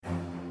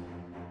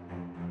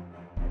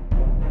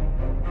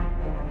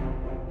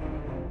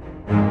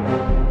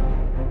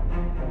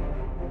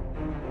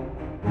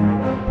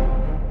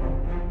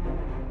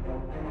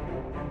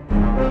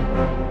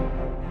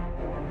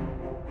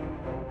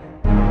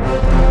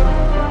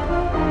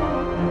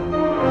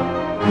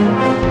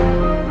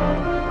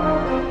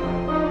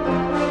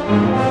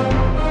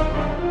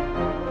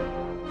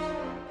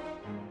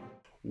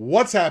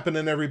What's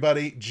happening,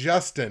 everybody?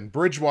 Justin,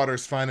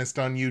 Bridgewater's finest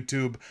on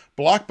YouTube,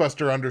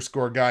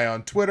 Blockbuster_guy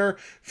on Twitter,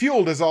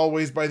 fueled as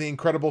always by the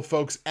incredible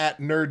folks at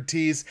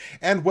NerdTees,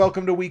 and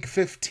welcome to week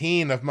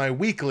 15 of my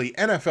weekly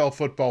NFL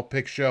football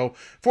pick show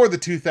for the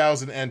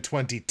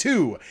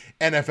 2022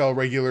 NFL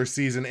regular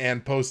season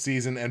and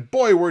postseason. And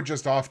boy, we're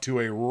just off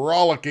to a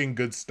rollicking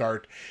good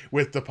start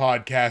with the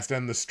podcast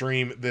and the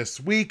stream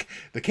this week.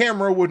 The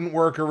camera wouldn't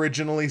work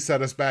originally,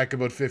 set us back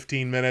about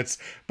 15 minutes,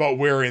 but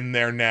we're in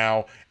there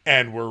now.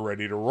 And we're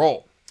ready to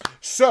roll.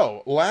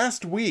 So,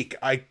 last week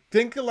I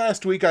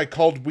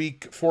called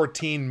week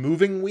 14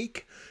 moving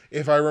week,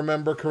 if I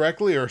remember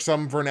correctly, or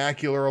some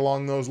vernacular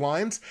along those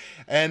lines.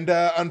 And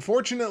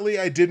unfortunately,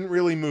 I didn't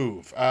really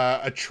move.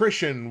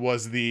 Attrition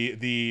was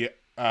the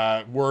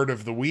word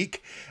of the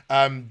week.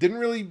 Didn't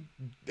really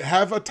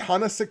have a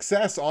ton of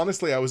success.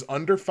 Honestly, I was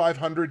under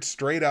 500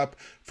 straight up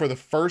for the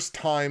first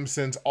time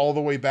since all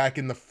the way back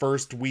in the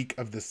first week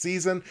of the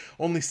season.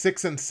 Only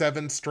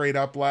 6-7 straight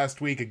up last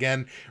week.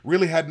 Again,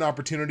 really had an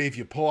opportunity if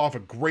you pull off a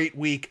great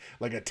week,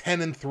 like a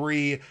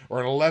 10-3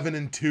 or an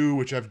 11-2,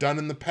 which I've done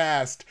in the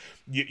past.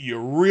 You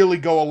really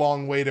go a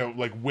long way to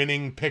like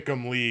winning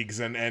pick'em leagues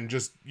and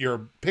just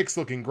your picks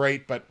looking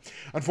great, but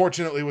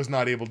unfortunately was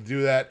not able to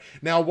do that.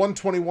 Now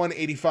 121,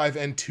 85,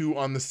 and 2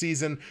 on the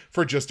season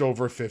for just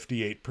over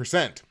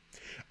 58%.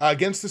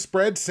 Against the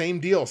spread, same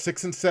deal.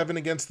 6-7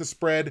 against the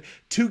spread.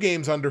 2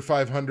 games under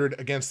 500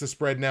 against the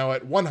spread, now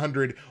at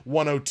 100,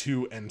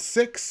 102, and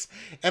 6.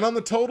 And on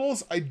the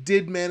totals, I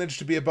did manage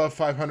to be above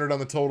 500 on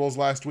the totals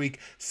last week.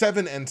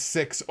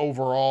 7-6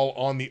 overall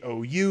on the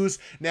OUs.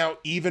 Now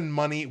even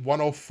money,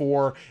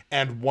 104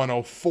 and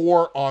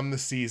 104 on the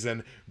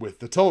season with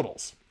the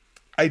totals.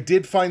 I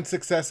did find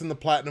success in the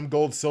platinum,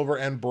 gold, silver,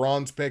 and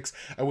bronze picks.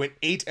 I went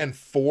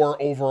 8-4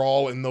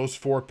 overall in those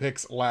 4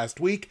 picks last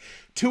week.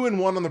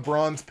 2-1 on the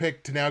bronze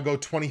pick to now go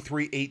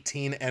 23,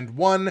 18, and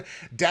 1.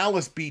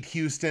 Dallas beat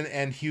Houston,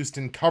 and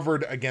Houston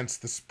covered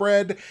against the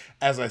spread,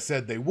 as I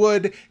said they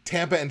would.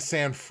 Tampa and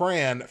San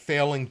Fran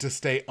failing to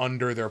stay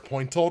under their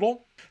point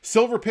total.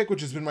 Silver pick,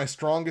 which has been my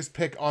strongest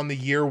pick on the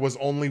year, was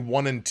only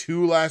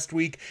 1-2 last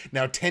week.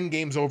 Now 10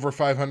 games over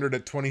 500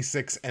 at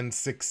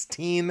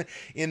 26-16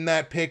 in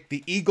that pick.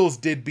 The Eagles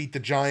did beat the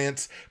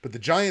Giants, but the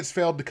Giants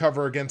failed to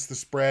cover against the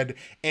spread,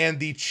 and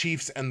the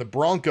Chiefs and the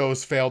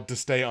Broncos failed to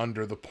stay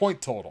under the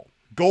point total.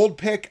 Gold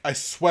pick, I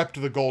swept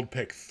the gold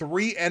pick.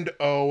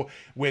 3-0,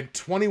 went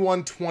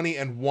 21, 20,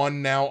 and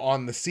 1 now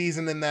on the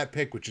season in that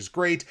pick, which is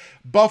great.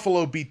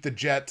 Buffalo beat the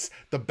Jets,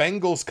 the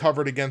Bengals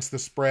covered against the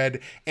spread,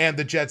 and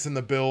the Jets and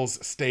the Bills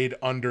stayed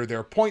under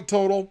their point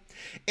total.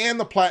 And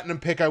the platinum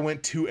pick, I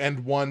went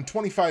 2-1,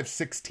 25,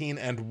 16,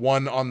 and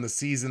 1 on the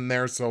season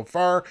there so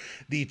far.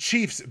 The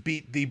Chiefs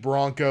beat the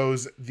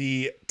Broncos.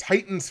 The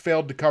Titans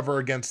failed to cover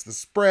against the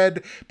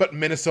spread, but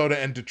Minnesota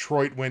and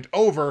Detroit went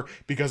over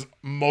because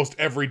most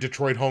every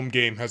Detroit home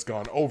game has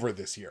gone over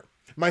this year.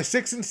 My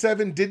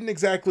 6-7 didn't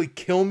exactly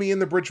kill me in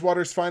the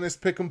Bridgewater's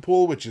finest pick'em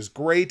pool, which is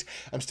great.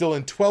 I'm still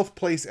in 12th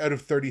place out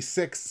of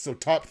 36, so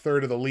top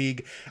third of the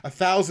league.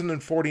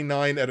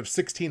 1,049 out of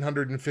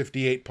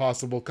 1,658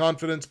 possible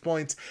confidence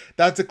points.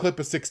 That's a clip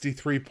of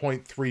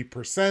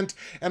 63.3%,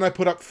 and I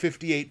put up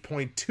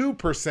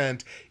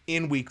 58.2%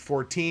 in week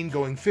 14,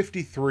 going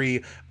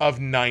 53 of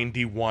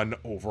 91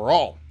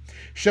 overall.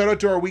 Shout out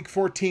to our week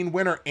 14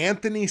 winner,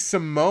 Anthony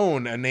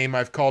Simone, a name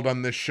I've called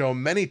on this show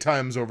many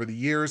times over the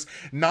years.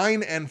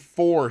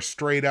 9-4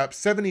 straight up,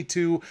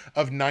 72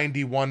 of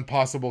 91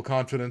 possible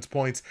confidence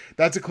points.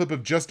 That's a clip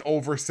of just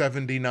over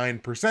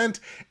 79%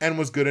 and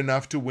was good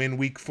enough to win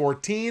week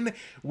 14.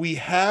 We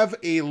have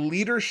a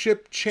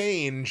leadership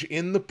change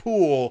in the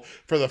pool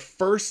for the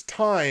first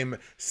time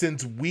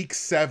since week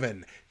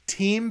 7.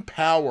 Team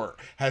Power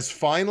has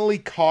finally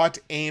caught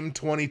AIM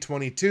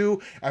 2022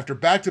 after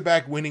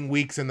back-to-back winning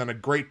weeks and then a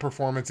great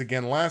performance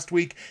again last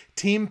week.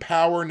 Team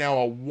Power now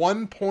a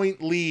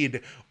 1-point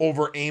lead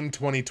over AIM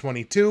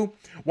 2022.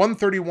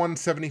 131,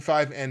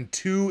 75, and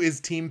 2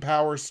 is Team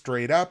Power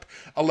straight up.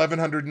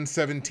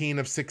 1,117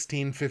 of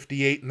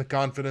 1,658 in the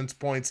confidence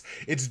points.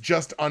 It's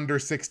just under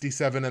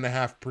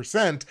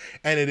 67.5%,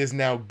 and it is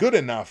now good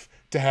enough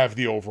to have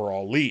the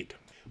overall lead.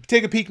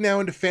 Take a peek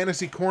now into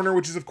Fantasy Corner,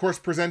 which is of course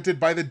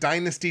presented by the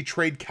Dynasty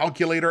Trade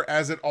Calculator,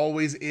 as it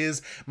always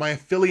is. My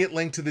affiliate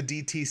link to the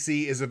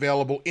DTC is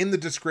available in the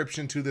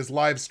description to this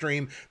live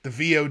stream, the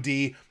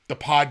VOD, the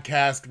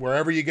podcast,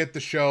 wherever you get the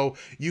show.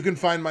 You can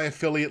find my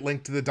affiliate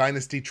link to the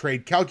Dynasty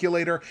Trade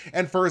Calculator,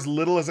 and for as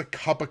little as a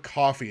cup of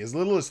coffee, as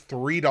little as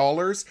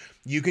 $3,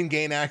 you can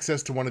gain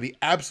access to one of the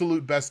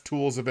absolute best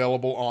tools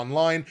available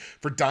online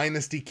for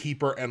Dynasty,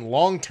 Keeper, and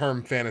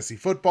long-term fantasy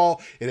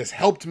football. It has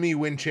helped me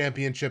win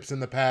championships in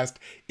the past.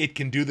 It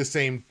can do the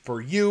same for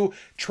you.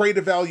 Trade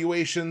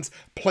evaluations,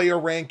 player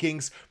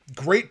rankings,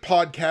 great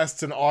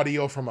podcasts and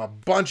audio from a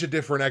bunch of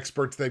different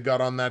experts they've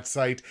got on that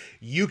site.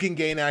 You can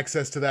gain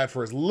access to that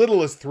for as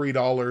little as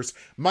 $3.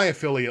 My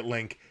affiliate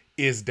link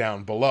is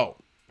down below.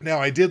 Now,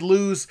 I did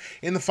lose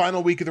in the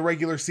final week of the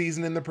regular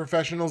season in the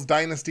Professionals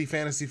Dynasty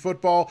Fantasy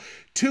Football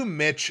to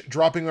Mitch,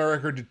 dropping my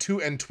record to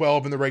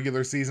 2-12 in the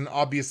regular season.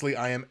 Obviously,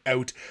 I am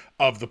out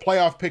of the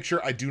playoff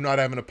picture. I do not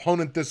have an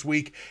opponent this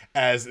week,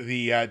 as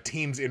the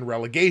teams in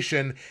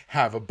relegation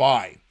have a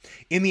bye.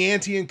 In the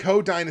Ante &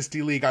 Co.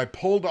 Dynasty League, I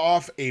pulled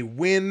off a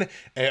win,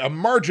 a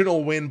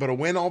marginal win, but a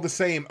win all the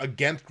same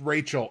against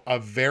Rachel. A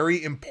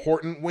very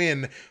important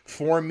win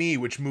for me,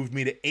 which moved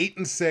me to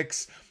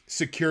 8-6,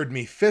 secured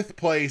me 5th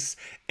place,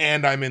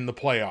 and I'm in the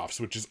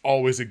playoffs, which is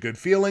always a good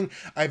feeling.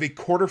 I have a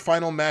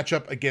quarterfinal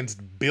matchup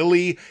against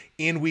Billy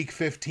in week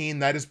 15.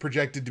 That is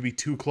projected to be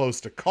too close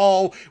to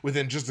call,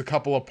 within just a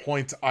couple of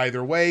points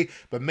either way,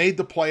 but made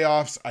the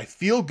playoffs. I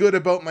feel good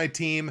about my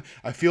team.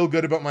 I feel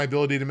good about my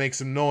ability to make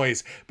some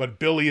noise, but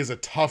Billy is a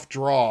tough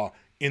draw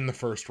in the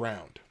first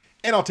round.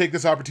 And I'll take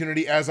this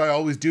opportunity, as I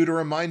always do, to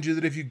remind you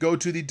that if you go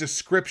to the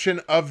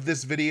description of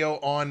this video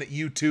on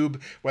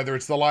YouTube, whether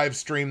it's the live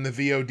stream, the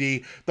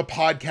VOD, the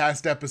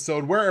podcast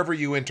episode, wherever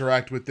you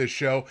interact with this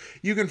show,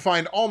 you can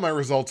find all my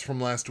results from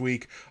last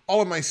week,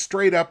 all of my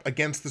straight up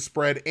against the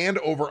spread and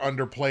over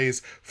under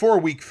plays for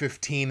week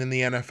 15 in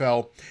the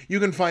NFL.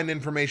 You can find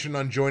information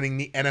on joining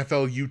the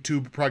NFL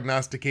YouTube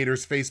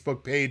Prognosticators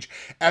Facebook page,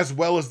 as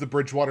well as the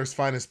Bridgewater's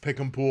Finest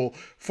Pick'em Pool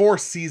for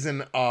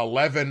season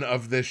 11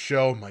 of this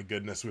show. My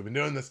goodness, we've been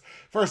doing this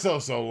for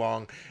so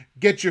long.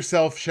 Get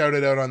yourself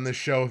shouted out on this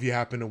show if you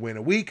happen to win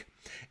a week.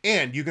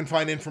 And you can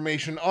find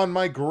information on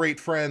my great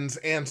friends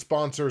and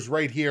sponsors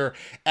right here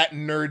at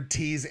Nerd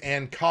Teas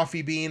and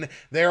Coffee Bean.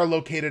 They are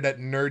located at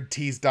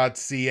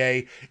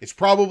nerdteas.ca. It's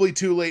probably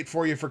too late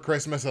for you for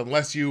Christmas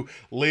unless you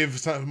live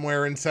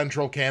somewhere in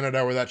central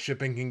Canada where that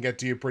shipping can get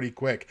to you pretty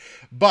quick.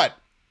 But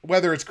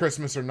whether it's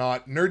Christmas or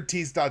not,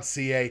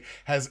 nerdteas.ca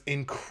has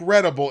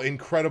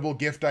incredible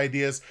gift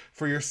ideas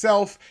for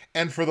yourself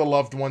and for the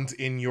loved ones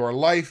in your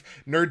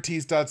life.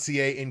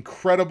 Nerdteas.ca,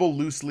 incredible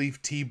loose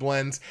leaf tea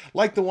blends,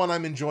 like the one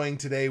I'm enjoying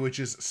today, which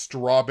is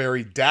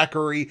Strawberry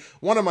Daiquiri,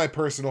 one of my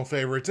personal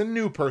favorites, a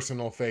new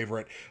personal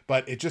favorite,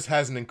 but it just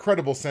has an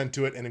incredible scent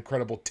to it, an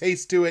incredible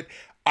taste to it.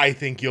 I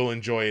think you'll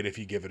enjoy it if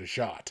you give it a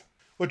shot.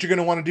 What you're going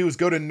to want to do is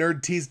go to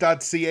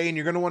nerdteas.ca, and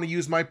you're going to want to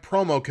use my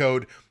promo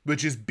code,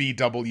 which is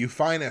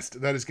BWFinest.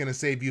 That is going to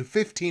save you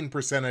 15%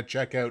 at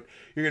checkout.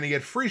 You're going to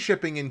get free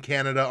shipping in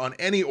Canada on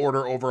any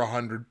order over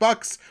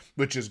 $100,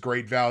 which is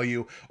great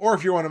value. Or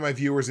if you're one of my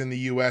viewers in the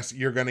US,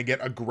 you're going to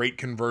get a great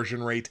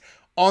conversion rate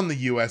on the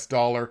US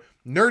dollar.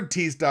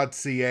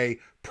 Nerdteas.ca,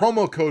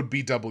 promo code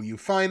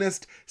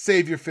BWFinest,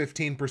 save your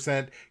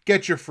 15%,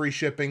 get your free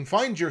shipping,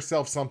 find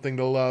yourself something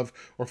to love,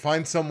 or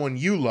find someone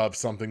you love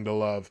something to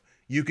love.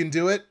 You can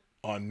do it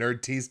on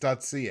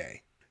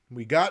nerdteas.ca.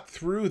 We got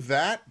through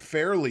that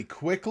fairly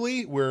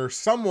quickly. We're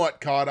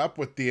somewhat caught up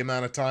with the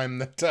amount of time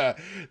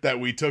that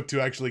we took to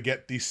actually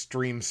get the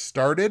stream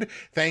started.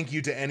 Thank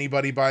you to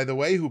anybody, by the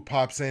way, who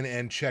pops in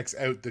and checks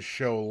out the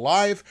show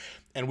live.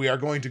 And we are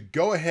going to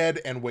go ahead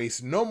and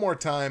waste no more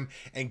time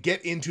and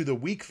get into the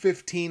Week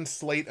 15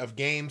 slate of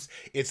games.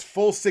 It's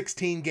full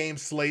 16-game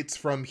slates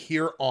from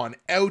here on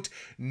out.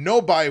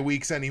 No bye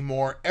weeks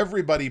anymore.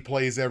 Everybody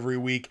plays every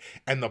week,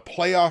 and the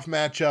playoff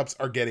matchups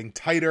are getting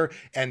tighter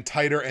and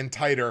tighter and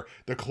tighter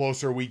the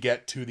closer we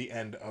get to the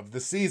end of the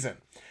season.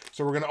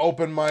 So we're going to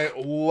open my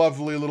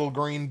lovely little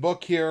green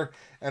book here,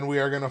 and we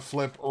are going to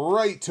flip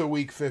right to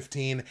Week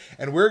 15,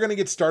 and we're going to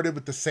get started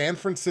with the San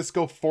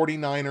Francisco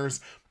 49ers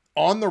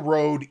on the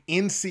road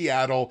in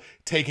Seattle,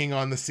 taking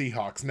on the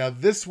Seahawks. Now,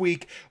 this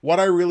week, what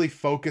I really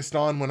focused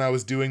on when I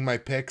was doing my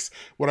picks,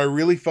 what I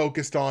really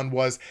focused on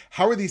was,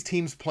 how are these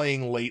teams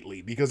playing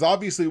lately? Because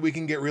obviously we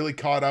can get really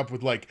caught up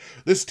with, like,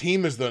 this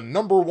team is the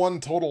number one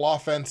total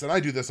offense, and I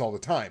do this all the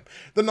time,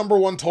 the number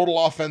one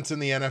total offense in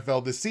the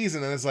NFL this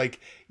season, and it's like,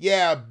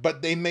 yeah,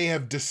 but they may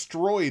have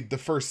destroyed the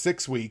first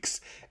 6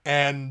 weeks,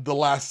 and the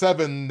last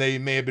 7, they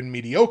may have been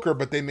mediocre,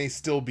 but they may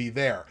still be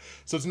there.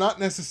 So it's not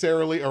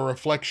necessarily a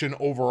reflection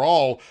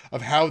overall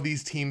of how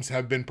these teams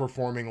have been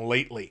performing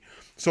lately.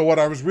 So what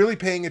I was really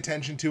paying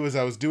attention to as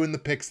I was doing the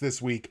picks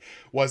this week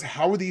was,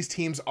 how are these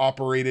teams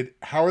operated?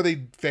 How are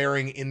they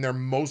faring in their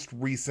most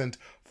recent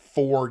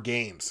 4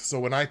 games? So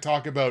when I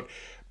talk about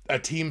a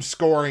team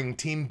scoring,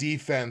 team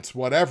defense,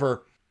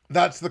 whatever,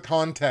 that's the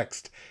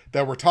context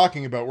that we're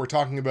talking about. We're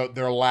talking about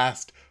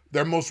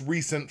their most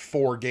recent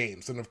 4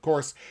 games. And of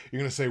course, you're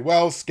going to say,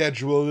 well,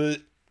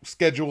 scheduling.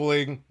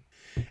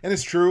 And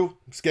it's true.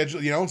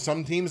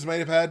 Some teams might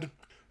have had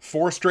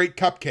 4 straight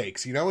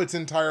cupcakes. It's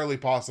entirely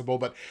possible,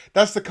 but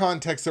that's the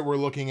context that we're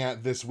looking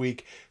at this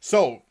week.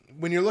 So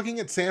when you're looking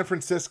at San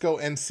Francisco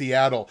and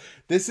Seattle,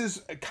 this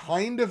is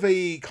kind of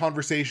a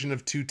conversation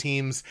of 2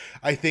 teams,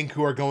 I think,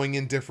 who are going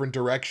in different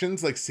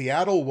directions. Like,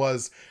 Seattle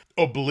was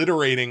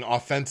obliterating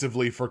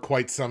offensively for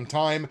quite some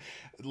time.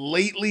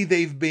 Lately,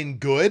 they've been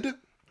good.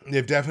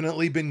 They've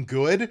definitely been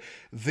good.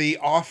 The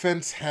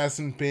offense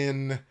hasn't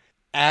been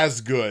as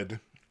good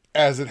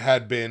as it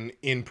had been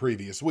in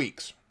previous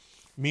weeks.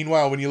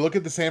 Meanwhile, when you look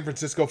at the San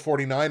Francisco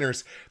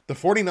 49ers, the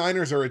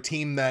 49ers are a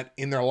team that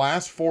in their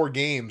last 4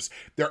 games,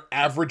 their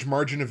average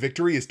margin of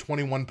victory is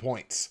 21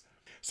 points.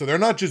 So they're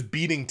not just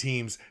beating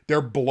teams,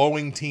 they're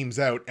blowing teams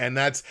out. And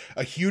that's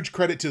a huge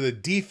credit to the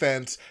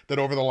defense that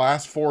over the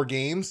last 4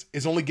 games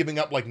is only giving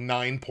up like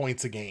 9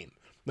 points a game.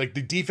 Like,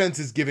 the defense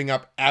is giving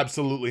up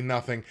absolutely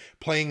nothing,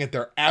 playing at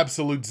their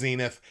absolute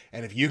zenith.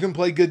 And if you can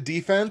play good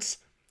defense,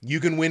 you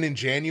can win in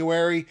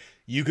January.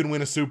 You can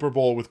win a Super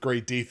Bowl with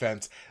great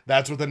defense.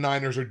 That's what the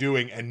Niners are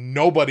doing, and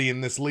nobody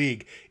in this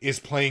league is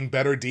playing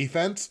better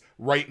defense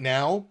right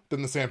now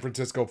than the San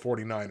Francisco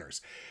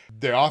 49ers.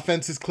 Their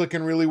offense is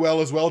clicking really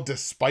well as well,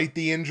 despite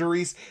the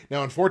injuries.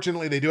 Now,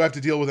 unfortunately, they do have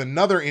to deal with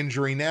another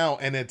injury now,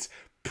 and it's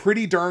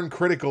pretty darn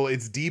critical.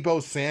 It's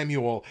Deebo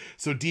Samuel.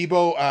 So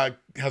Deebo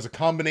has a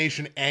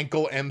combination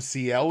ankle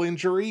MCL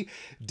injury.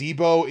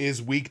 Deebo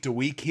is week to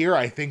week here.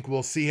 I think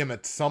we'll see him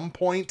at some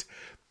point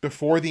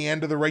before the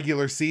end of the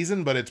regular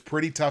season, but it's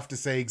pretty tough to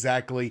say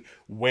exactly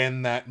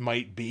when that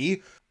might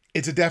be.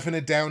 It's a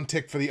definite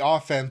downtick for the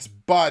offense,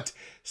 but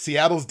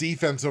Seattle's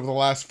defense over the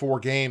last 4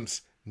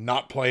 games,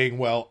 not playing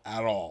well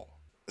at all.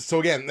 So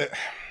again,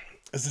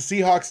 as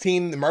the Seahawks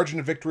team, the margin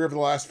of victory over the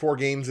last 4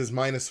 games is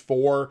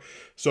 -4.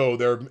 So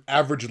they're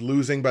average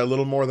losing by a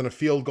little more than a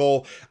field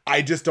goal.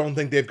 I just don't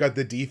think they've got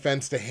the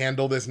defense to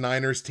handle this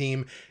Niners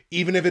team.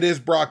 Even if it is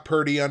Brock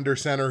Purdy under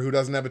center, who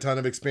doesn't have a ton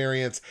of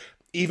experience,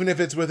 even if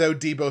it's without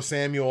Deebo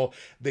Samuel,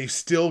 they've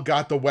still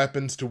got the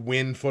weapons to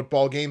win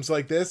football games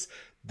like this.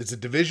 It's a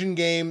division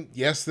game.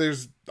 Yes,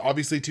 there's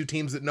obviously 2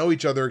 teams that know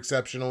each other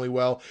exceptionally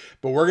well,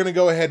 but we're going to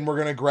go ahead and we're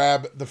going to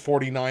grab the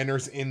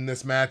 49ers in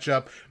this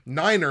matchup.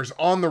 Niners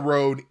on the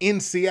road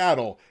in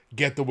Seattle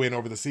get the win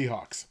over the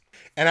Seahawks.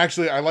 And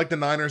actually, I like the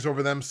Niners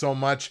over them so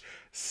much.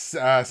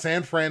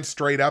 San Fran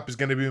straight up is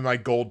going to be my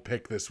gold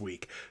pick this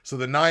week. So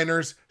the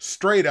Niners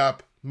straight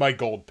up, my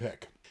gold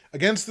pick.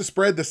 Against the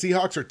spread, the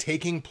Seahawks are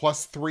taking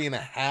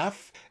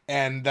 +3.5,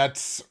 and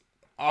that's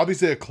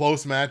obviously a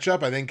close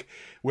matchup. I think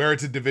where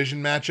it's a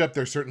division matchup,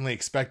 they're certainly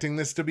expecting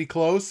this to be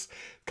close.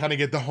 Kind of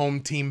get the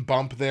home team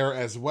bump there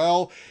as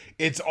well.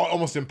 It's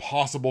almost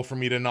impossible for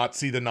me to not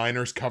see the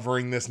Niners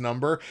covering this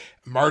number.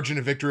 Margin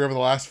of victory over the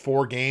last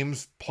 4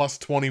 games,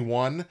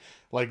 +21.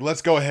 Like,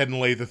 let's go ahead and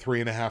lay the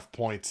 3.5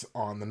 points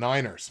on the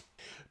Niners.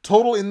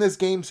 Total in this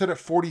game set at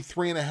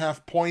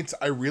 43.5 points.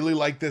 I really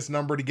like this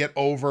number to get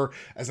over.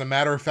 As a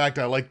matter of fact,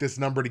 I like this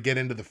number to get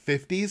into the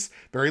 50s.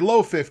 Very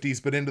low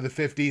 50s, but into the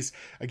 50s.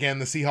 Again,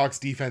 the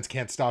Seahawks defense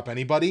can't stop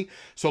anybody.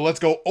 So let's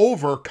go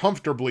over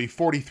comfortably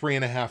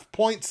 43.5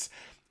 points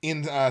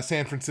in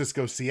San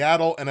Francisco,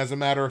 Seattle. And as a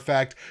matter of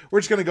fact, we're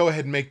just going to go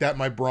ahead and make that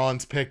my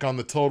bronze pick on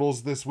the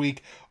totals this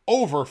week.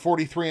 Over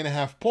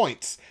 43.5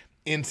 points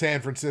in San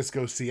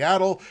Francisco,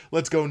 Seattle.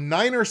 Let's go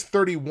Niners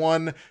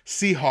 31,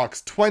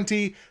 Seahawks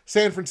 20.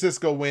 San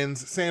Francisco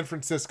wins, San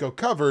Francisco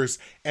covers,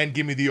 and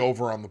give me the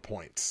over on the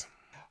points.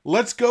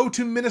 Let's go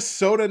to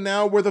Minnesota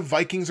now, where the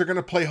Vikings are going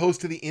to play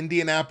host to the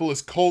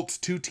Indianapolis Colts,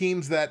 2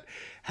 teams that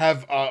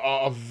have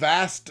a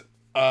vast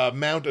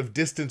amount of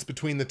distance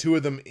between the 2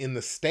 of them in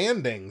the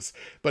standings.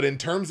 But in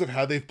terms of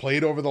how they've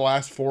played over the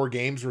last 4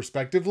 games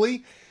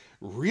respectively,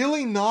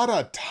 really not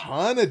a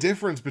ton of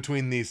difference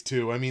between these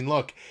 2. I mean,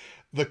 look,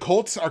 the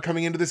Colts are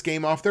coming into this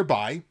game off their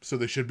bye, so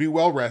they should be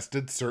well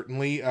rested.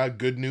 Certainly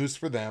good news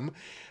for them.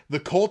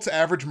 The Colts'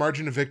 average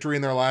margin of victory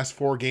in their last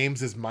 4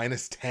 games is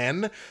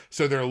 -10,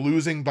 so they're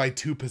losing by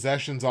 2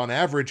 possessions on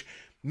average.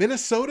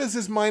 Minnesota's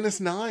is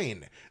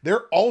 -9.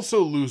 They're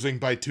also losing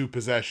by 2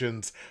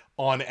 possessions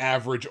on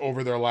average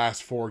over their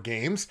last 4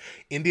 games.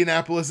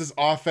 Indianapolis's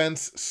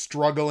offense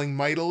struggling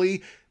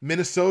mightily.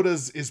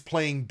 Minnesota's is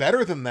playing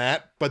better than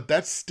that, but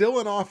that's still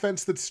an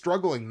offense that's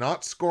struggling,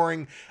 not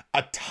scoring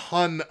a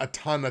ton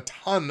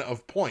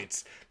of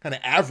points. Kind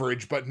of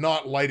average, but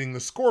not lighting the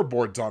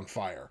scoreboards on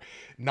fire.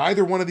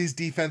 Neither one of these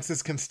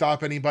defenses can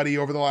stop anybody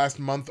over the last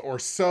month or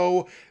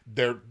so.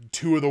 They're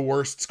 2 of the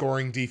worst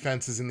scoring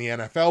defenses in the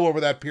NFL over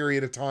that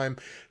period of time.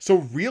 So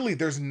really,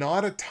 there's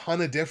not a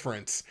ton of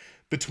difference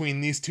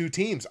between these 2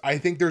 teams. I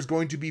think there's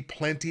going to be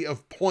plenty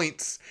of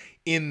points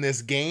in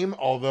this game,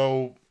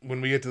 although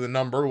when we get to the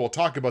number, we'll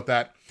talk about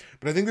that.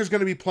 But I think there's going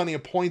to be plenty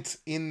of points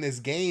in this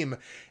game,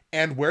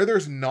 and where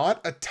there's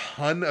not a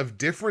ton of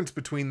difference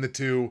between the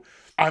 2,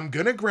 I'm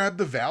going to grab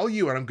the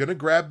value and I'm going to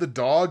grab the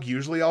dog.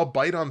 Usually I'll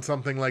bite on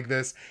something like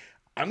this.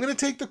 I'm going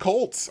to take the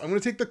Colts. I'm going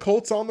to take the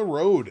Colts on the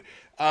road.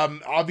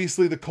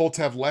 Obviously, the Colts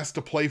have less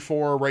to play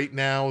for right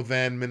now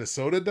than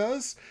Minnesota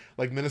does.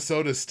 Like,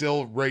 Minnesota is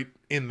still right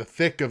in the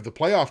thick of the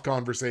playoff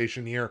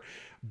conversation here.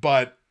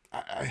 But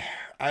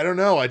I don't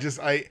know.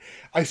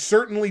 I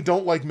certainly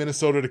don't like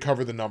Minnesota to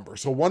cover the number.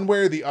 So one way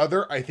or the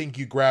other, I think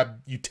you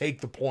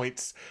take the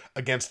points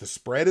against the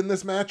spread in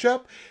this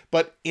matchup.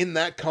 But in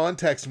that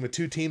context, and with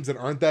 2 teams that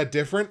aren't that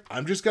different,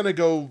 I'm just going to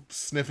go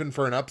sniffing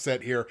for an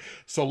upset here.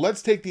 So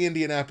let's take the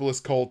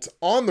Indianapolis Colts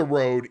on the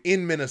road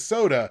in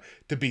Minnesota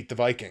to beat the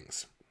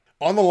Vikings.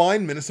 On the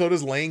line,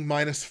 Minnesota's laying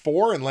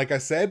 -4, and like I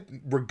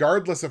said,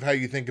 regardless of how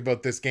you think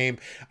about this game,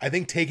 I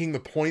think taking the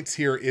points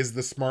here is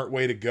the smart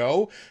way to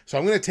go. So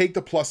I'm going to take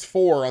the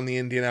 +4 on the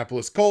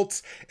Indianapolis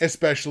Colts,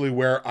 especially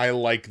where I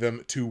like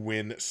them to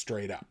win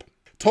straight up.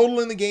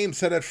 Total in the game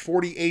set at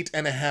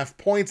 48.5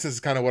 points. This is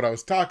kind of what I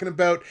was talking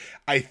about.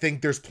 I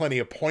think there's plenty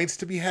of points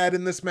to be had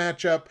in this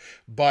matchup,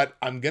 but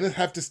I'm going to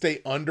have to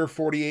stay under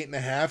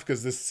 48.5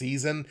 because this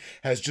season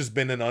has just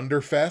been an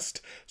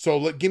underfest.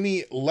 So give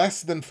me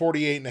less than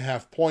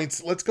 48.5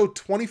 points. Let's go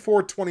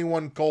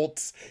 24-21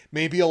 Colts.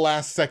 Maybe a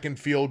last-second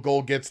field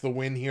goal gets the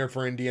win here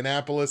for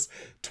Indianapolis.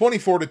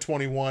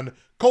 24-21.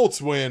 Colts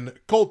win.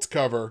 Colts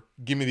cover.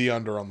 Give me the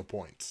under on the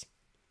points.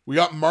 We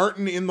got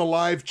Martin in the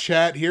live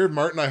chat here.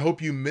 Martin, I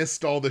hope you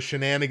missed all the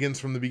shenanigans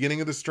from the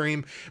beginning of the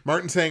stream.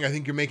 Martin saying, I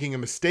think you're making a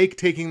mistake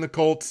taking the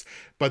Colts,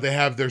 but they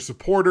have their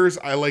supporters.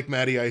 I like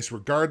Matty Ice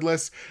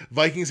regardless.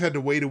 Vikings had to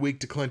wait a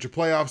week to clinch a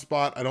playoff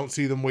spot. I don't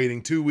see them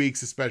waiting 2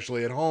 weeks,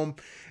 especially at home.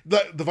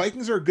 The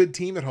Vikings are a good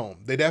team at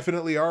home. They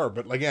definitely are.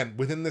 But again,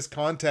 within this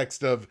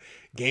context of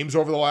games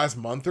over the last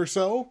month or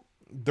so,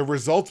 the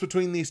results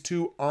between these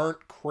two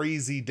aren't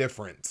crazy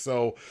different.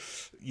 So,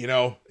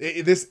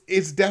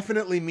 it's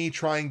definitely me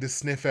trying to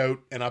sniff out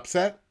an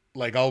upset.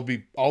 Like I'll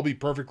be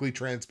perfectly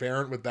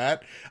transparent with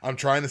that. I'm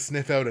trying to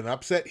sniff out an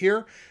upset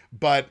here,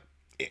 but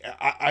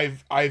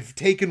I've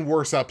taken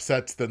worse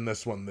upsets than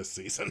this one this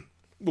season.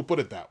 We'll put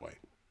it that way.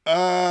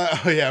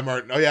 Oh yeah,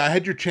 Martin. Oh yeah, I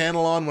had your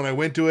channel on when I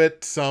went to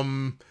it.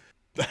 Some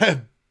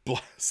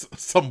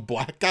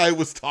black guy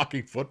was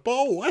talking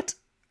football. What?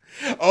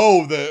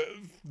 Oh,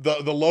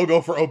 the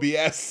logo for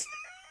OBS.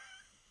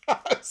 I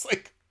was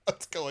like,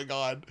 what's going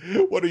on?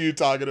 What are you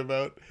talking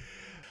about?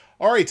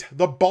 All right,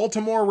 the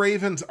Baltimore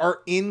Ravens are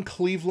in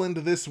Cleveland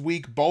this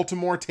week.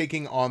 Baltimore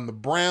taking on the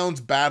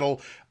Browns,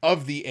 battle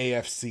of the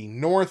AFC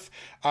North.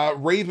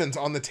 Ravens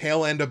on the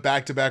tail end of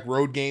back-to-back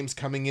road games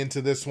coming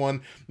into this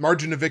one.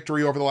 Margin of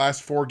victory over the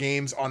last 4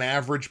 games on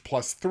average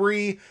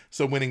 +3,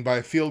 so winning by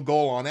a field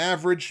goal on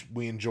average.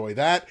 We enjoy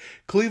that.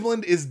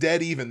 Cleveland is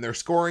dead even. They're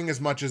scoring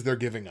as much as they're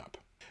giving up.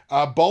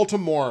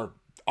 Baltimore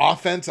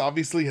offense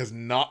obviously has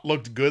not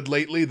looked good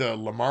lately. The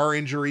Lamar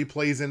injury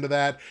plays into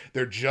that.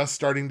 They're just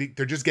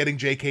getting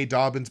J.K.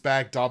 Dobbins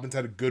back. Dobbins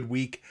had a good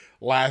week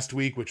last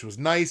week, which was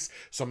nice.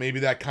 So maybe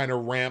that kind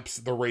of ramps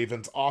the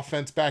Ravens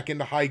offense back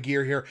into high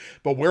gear here.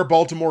 But where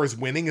Baltimore is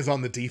winning is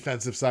on the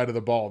defensive side of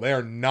the ball. They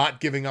are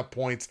not giving up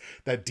points.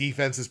 That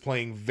defense is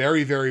playing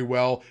very, very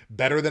well,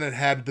 better than it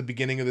had at the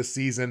beginning of the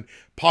season,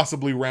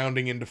 possibly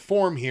rounding into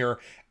form here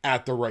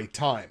at the right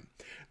time.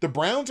 The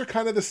Browns are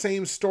kind of the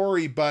same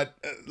story, but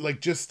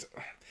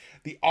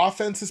the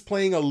offense is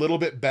playing a little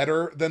bit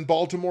better than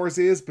Baltimore's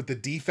is, but the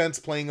defense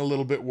playing a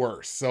little bit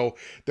worse. So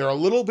they're a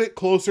little bit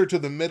closer to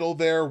the middle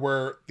there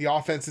where the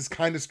offense is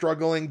kind of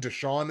struggling.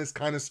 Deshaun is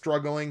kind of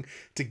struggling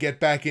to get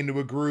back into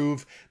a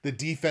groove. The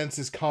defense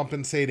is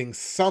compensating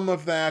some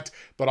of that,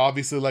 but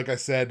obviously, like I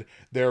said,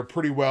 they're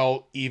pretty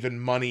well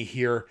even money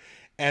here.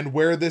 And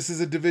where this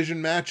is a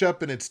division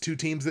matchup and it's two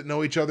teams that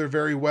know each other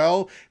very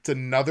well, it's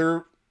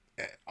another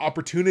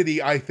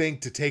opportunity, I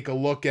think, to take a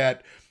look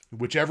at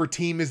whichever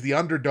team is the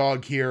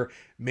underdog here,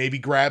 maybe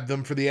grab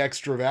them for the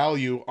extra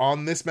value.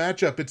 On this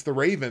matchup, it's the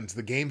Ravens.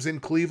 The game's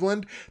in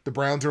Cleveland. The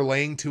Browns are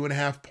laying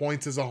 2.5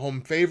 points as a home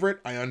favorite.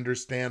 I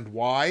understand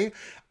why.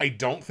 I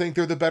don't think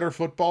they're the better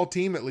football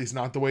team, at least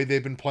not the way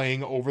they've been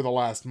playing over the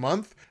last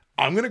month.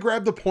 I'm going to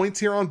grab the points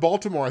here on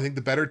Baltimore. I think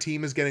the better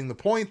team is getting the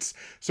points.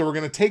 So we're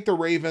going to take the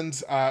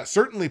Ravens,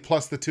 certainly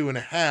plus the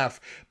 2.5,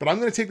 but I'm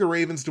going to take the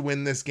Ravens to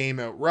win this game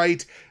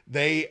outright.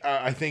 They,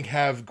 I think,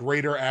 have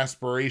greater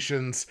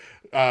aspirations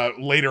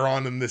later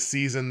on in this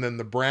season than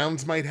the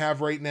Browns might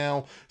have right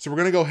now. So we're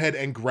going to go ahead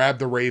and grab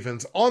the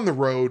Ravens on the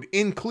road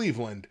in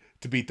Cleveland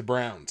to beat the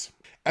Browns.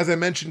 As I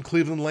mentioned,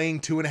 Cleveland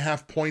laying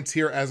 2.5 points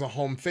here as a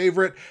home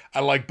favorite.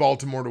 I like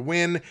Baltimore to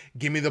win.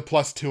 Give me the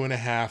plus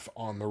 2.5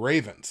 on the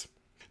Ravens.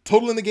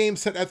 Total in the game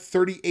set at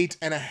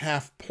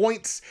 38.5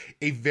 points,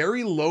 a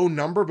very low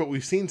number, but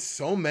we've seen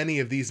so many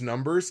of these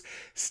numbers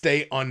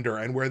stay under.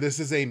 And where this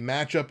is a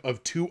matchup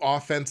of two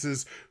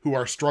offenses who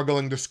are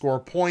struggling to score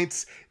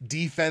points,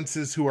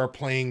 defenses who are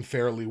playing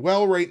fairly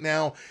well right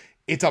now,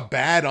 it's a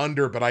bad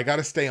under, but I got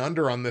to stay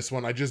under on this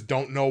one. I just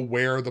don't know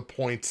where the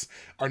points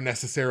are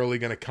necessarily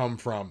going to come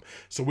from.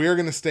 So we are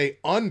going to stay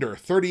under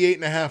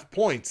 38.5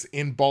 points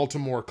in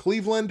Baltimore,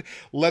 Cleveland.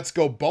 Let's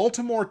go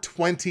Baltimore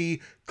 20,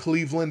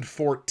 Cleveland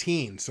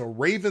 14. So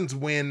Ravens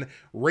win,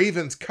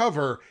 Ravens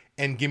cover,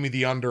 and give me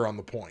the under on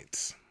the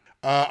points.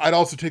 I'd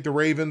also take the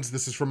Ravens.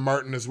 This is from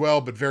Martin as well,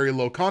 but very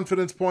low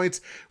confidence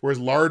points, whereas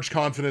large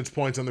confidence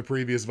points on the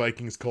previous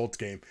Vikings-Colts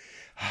game.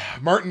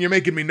 Martin, you're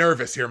making me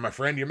nervous here, my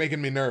friend. You're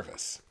making me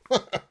nervous.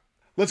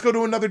 Let's go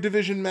to another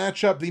division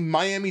matchup. The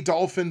Miami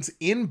Dolphins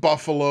in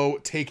Buffalo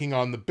taking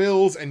on the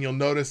Bills. And you'll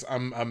notice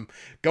I'm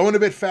going a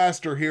bit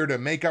faster here to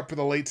make up for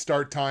the late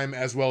start time,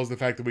 as well as the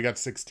fact that we got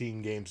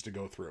 16 games to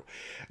go through.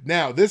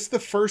 Now, this is the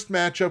first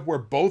matchup where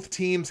both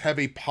teams have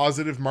a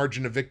positive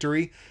margin of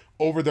victory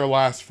over their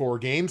last 4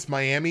 games.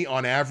 Miami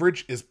on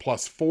average is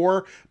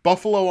 +4.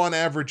 Buffalo on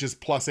average is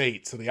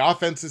 +8. So the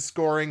offense is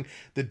scoring.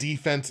 The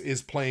defense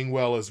is playing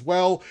well as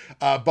well.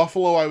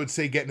 Buffalo, I would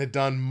say, getting it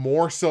done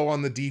more so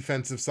on the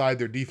defensive side.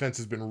 Their defense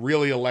has been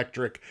really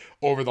electric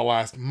over the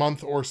last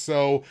month or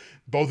so.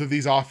 Both of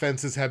these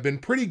offenses have been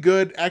pretty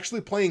good,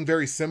 actually playing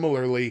very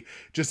similarly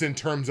just in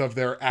terms of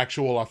their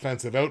actual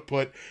offensive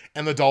output.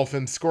 And the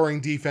Dolphins' scoring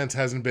defense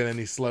hasn't been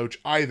any slouch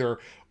either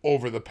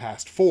over the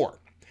past 4.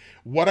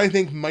 What I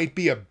think might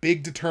be a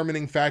big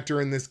determining factor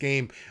in this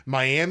game,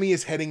 Miami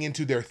is heading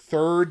into their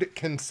 3rd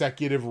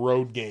consecutive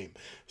road game.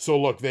 So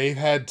look, they've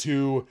had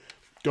to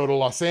go to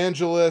Los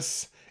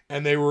Angeles,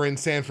 and they were in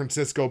San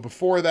Francisco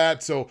before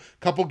that. So a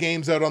couple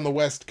games out on the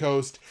West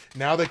Coast.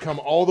 Now they come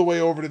all the way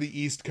over to the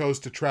East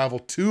Coast to travel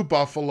to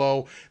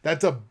Buffalo.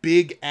 That's a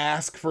big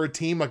ask for a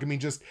team. Like, I mean,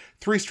 just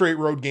 3 straight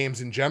road games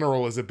in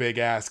general is a big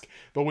ask.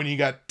 But when you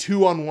got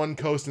 2 on one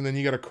coast and then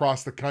you got to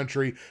cross the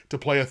country to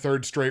play a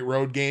 3rd straight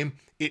road game,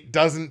 it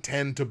doesn't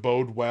tend to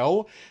bode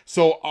well.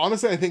 So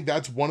honestly, I think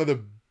that's one of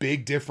the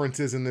big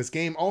differences in this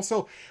game.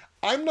 Also,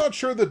 I'm not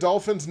sure the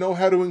Dolphins know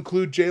how to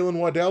include Jalen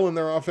Waddell in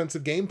their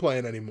offensive game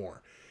plan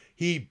anymore.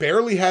 He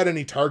barely had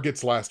any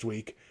targets last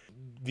week.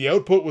 The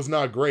output was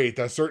not great.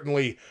 That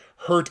certainly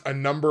hurt a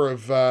number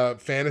of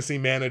fantasy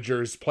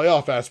managers'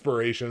 playoff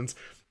aspirations.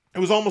 It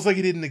was almost like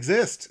he didn't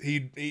exist.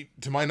 He,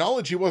 to my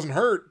knowledge, he wasn't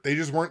hurt. They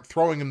just weren't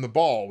throwing him the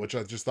ball, which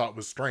I just thought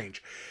was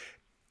strange.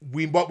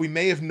 What we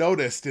may have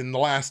noticed in the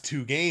last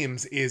 2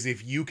 games is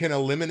if you can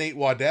eliminate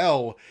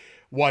Waddell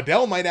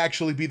might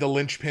actually be the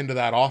linchpin to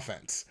that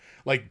offense.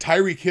 Like,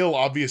 Tyreek Hill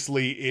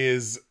obviously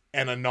is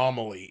an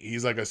anomaly.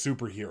 He's like a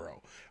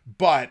superhero.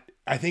 But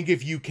I think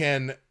if you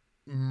can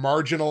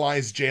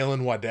marginalize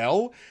Jalen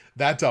Waddell,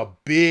 that's a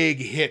big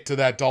hit to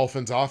that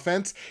Dolphins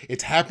offense.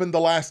 It's happened the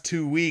last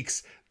 2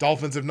 weeks.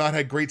 Dolphins have not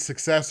had great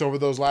success over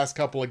those last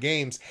couple of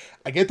games.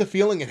 I get the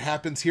feeling it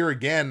happens here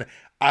again.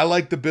 I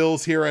like the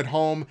Bills here at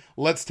home.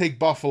 Let's take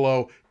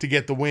Buffalo to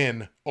get the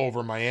win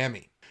over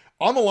Miami.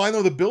 On the line,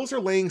 though, the Bills are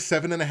laying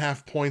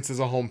 7.5 points as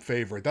a home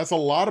favorite. That's a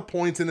lot of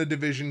points in a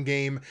division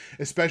game,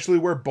 especially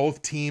where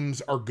both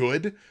teams are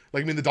good.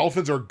 Like, I mean, the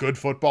Dolphins are a good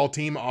football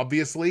team,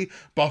 obviously.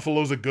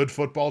 Buffalo's a good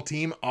football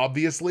team,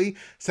 obviously.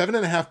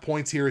 7.5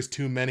 points here is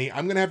too many.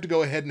 I'm going to have to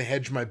go ahead and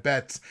hedge my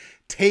bets.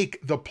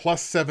 Take the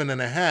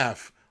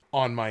 +7.5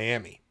 on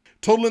Miami.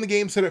 Total in the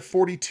game set at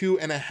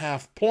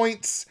 42.5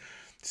 points.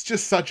 It's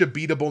just such a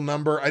beatable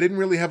number. I didn't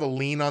really have a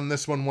lean on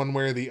this one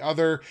way or the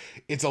other.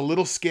 It's a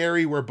little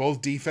scary where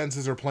both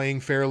defenses are playing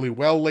fairly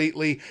well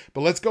lately,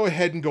 but let's go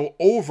ahead and go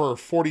over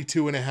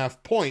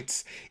 42.5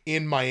 points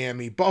in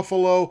Miami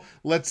Buffalo.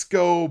 Let's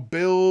go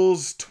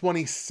Bills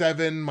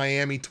 27,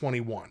 Miami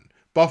 21.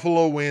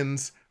 Buffalo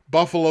wins.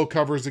 Buffalo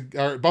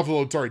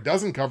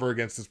doesn't cover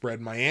against the spread.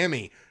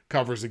 Miami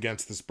covers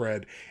against the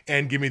spread,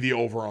 and give me the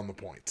over on the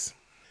points.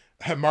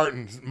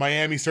 Martin,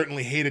 Miami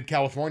certainly hated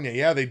California.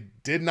 Yeah, they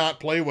did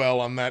not play well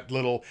on that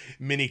little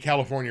mini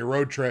California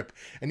road trip.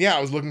 And yeah, I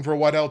was looking for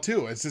Waddell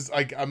too. It's just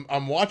like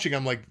I'm watching.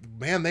 I'm like,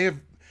 man,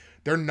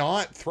 they're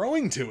not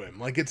throwing to him.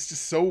 Like, it's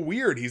just so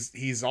weird.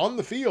 He's on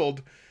the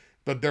field,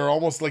 but they're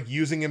almost like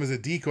using him as a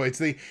decoy.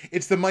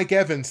 It's the Mike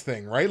Evans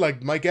thing, right?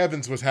 Like, Mike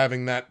Evans was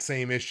having that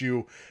same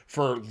issue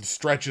for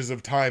stretches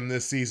of time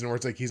this season, where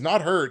it's like he's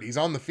not hurt, he's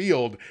on the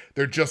field,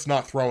 they're just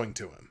not throwing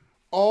to him.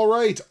 All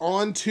right,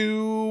 on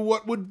to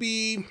what would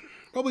be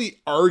probably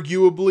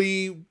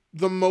arguably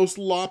the most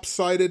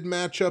lopsided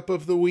matchup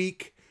of the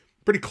week.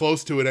 Pretty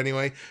close to it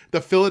anyway.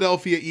 The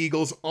Philadelphia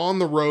Eagles on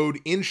the road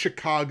in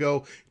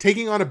Chicago,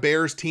 taking on a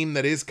Bears team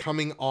that is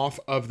coming off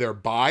of their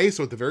bye,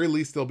 so at the very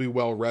least they'll be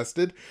well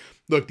rested.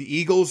 Look, the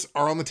Eagles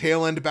are on the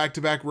tail end of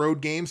back-to-back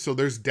road games, so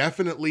there's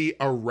definitely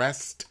a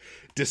rest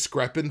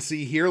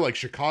discrepancy here. Like,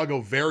 Chicago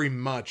very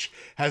much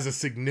has a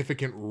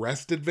significant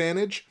rest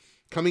advantage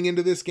coming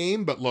into this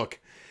game, but look,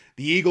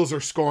 the Eagles are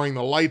scoring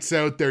the lights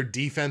out. Their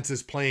defense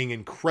is playing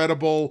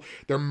incredible.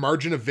 Their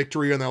margin of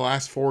victory in their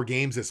last 4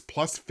 games is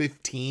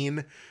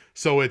 +15,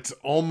 so it's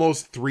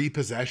almost 3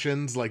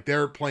 possessions. Like,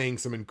 they're playing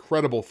some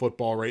incredible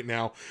football right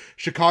now.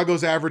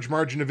 Chicago's average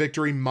margin of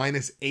victory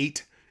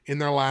 -8 in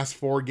their last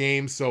 4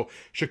 games, so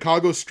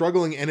Chicago's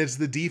struggling, and it's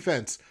the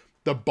defense.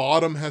 The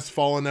bottom has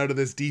fallen out of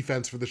this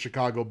defense for the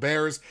Chicago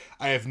Bears.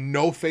 I have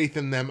no faith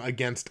in them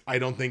against, I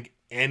don't think,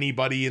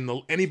 anybody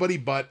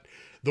but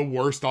the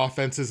worst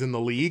offenses in the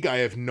league. I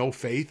have no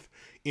faith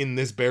in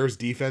this Bears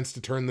defense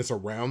to turn this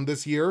around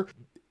this year.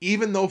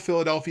 Even though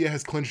Philadelphia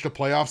has clinched a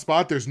playoff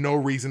spot, there's no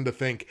reason to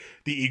think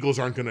the Eagles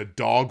aren't going to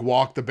dog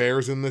walk the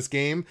Bears in this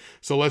game.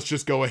 So let's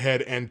just go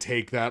ahead and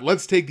take that.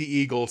 Let's take the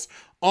Eagles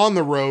on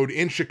the road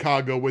in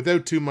Chicago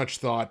without too much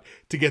thought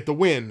to get the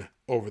win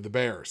over the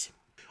Bears.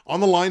 On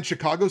the line,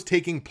 Chicago's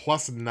taking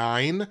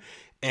 +9,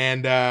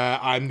 and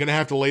I'm going to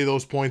have to lay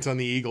those points on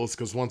the Eagles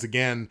because, once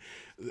again,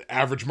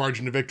 average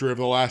margin of victory over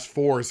the last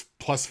 4 is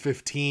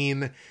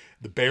 +15.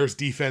 The Bears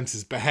defense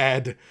is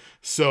bad.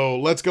 So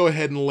let's go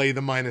ahead and lay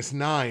the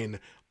 -9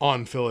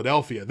 on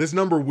Philadelphia. This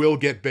number will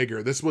get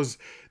bigger. This was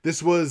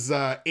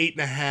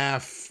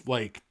 8.5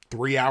 like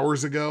 3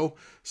 hours ago.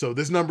 So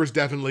this number's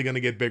definitely going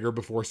to get bigger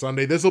before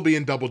Sunday. This will be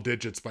in double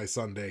digits by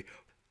Sunday.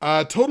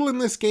 Total in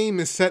this game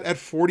is set at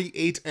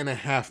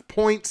 48.5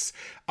 points.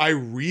 I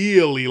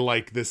really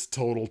like this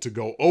total to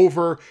go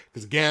over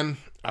because, again,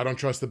 I don't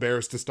trust the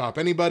Bears to stop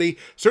anybody.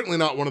 Certainly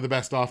not one of the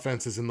best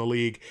offenses in the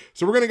league.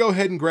 So we're going to go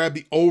ahead and grab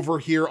the over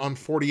here on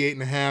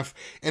 48.5.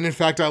 And in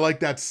fact, I like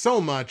that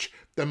so much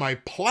that my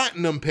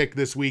platinum pick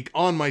this week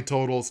on my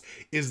totals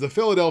is the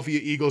Philadelphia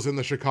Eagles and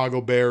the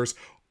Chicago Bears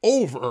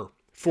over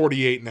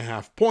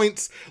 48.5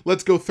 points.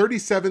 Let's go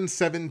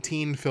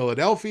 37-17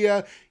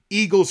 Philadelphia.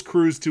 Eagles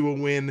cruise to a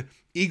win.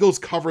 Eagles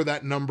cover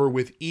that number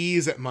with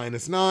ease at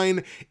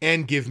 -9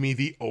 and give me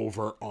the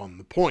over on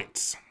the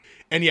points.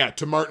 And yeah,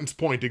 to Martin's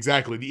point,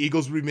 exactly. The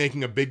Eagles would be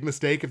making a big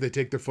mistake if they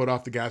take their foot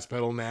off the gas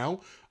pedal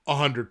now,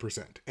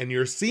 100%. And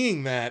you're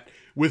seeing that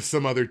with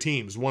some other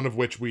teams, one of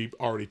which we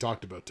already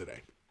talked about today.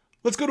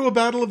 Let's go to a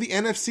battle of the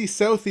NFC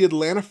South. The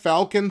Atlanta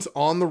Falcons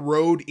on the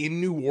road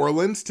in New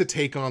Orleans to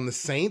take on the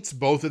Saints.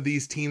 Both of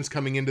these teams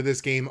coming into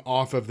this game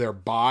off of their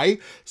bye,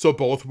 so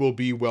both will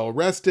be well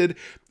rested.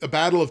 A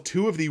battle of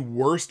two of the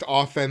worst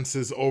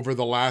offenses over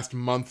the last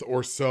month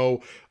or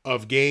so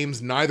of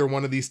games. Neither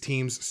one of these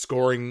teams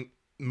scoring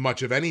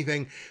much of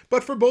anything,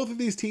 but for both of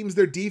these teams,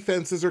 their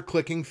defenses are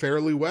clicking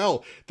fairly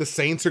well. The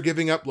Saints are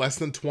giving up less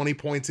than 20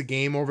 points a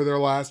game over their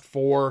last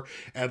 4.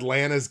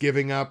 Atlanta's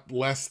giving up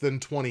less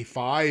than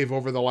 25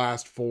 over the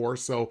last 4.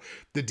 So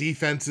the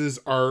defenses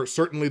are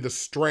certainly the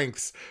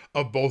strengths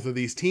of both of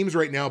these teams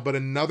right now, but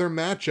another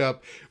matchup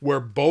where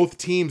both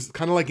teams,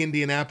 kind of like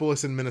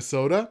Indianapolis and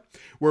Minnesota,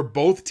 where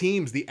both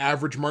teams, the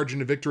average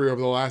margin of victory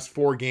over the last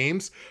 4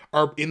 games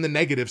are in the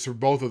negatives for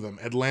both of them.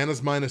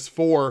 Atlanta's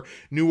 -4,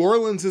 New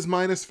Orleans is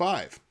 -5.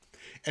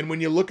 And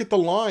when you look at the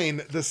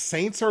line, the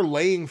Saints are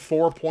laying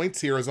 4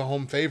 points here as a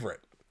home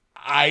favorite.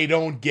 I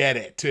don't get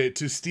it.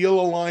 To steal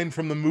a line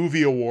from the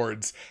movie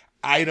awards,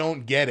 I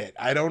don't get it.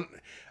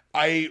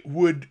 I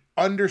would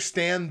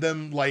understand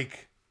them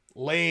like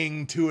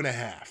laying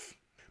 2.5,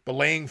 but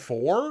laying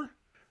 4?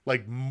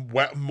 Like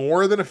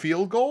more than a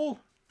field goal?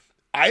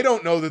 I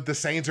don't know that the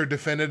Saints are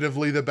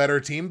definitively the better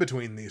team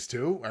between these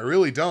two. I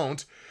really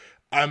don't.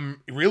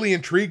 I'm really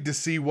intrigued to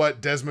see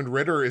what Desmond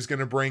Ridder is going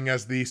to bring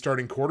as the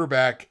starting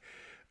quarterback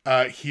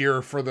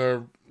here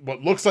for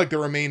what looks like the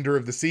remainder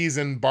of the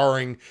season,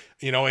 barring,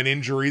 an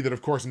injury that,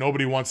 of course,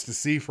 nobody wants to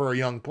see for a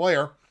young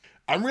player.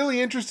 I'm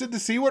really interested to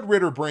see what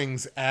Ridder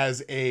brings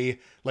as a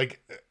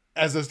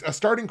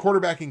starting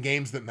quarterback in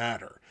games that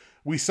matter.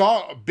 We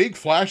saw big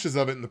flashes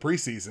of it in the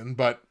preseason,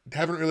 but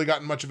haven't really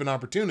gotten much of an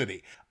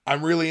opportunity.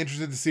 I'm really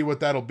interested to see what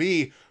that'll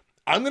be.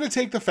 I'm going to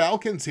take the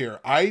Falcons here.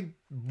 I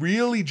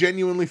really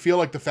genuinely feel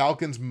like the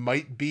Falcons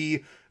might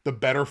be the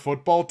better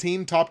football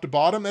team top to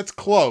bottom. That's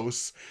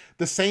close.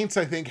 The Saints,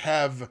 I think,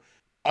 have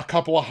a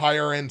couple of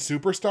higher end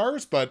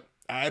superstars, but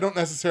I don't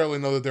necessarily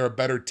know that they're a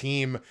better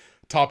team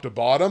top to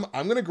bottom.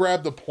 I'm going to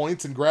grab the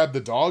points and grab the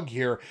dog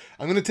here.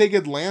 I'm going to take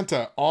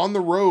Atlanta on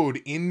the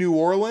road in New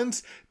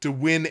Orleans to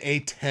win a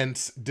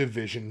tense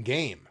division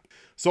game.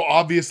 So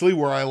obviously,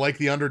 where I like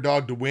the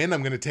underdog to win,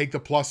 I'm going to take the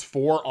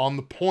 +4 on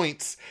the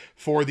points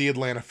for the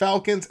Atlanta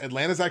Falcons.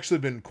 Atlanta's actually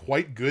been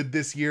quite good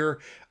this year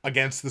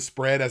against the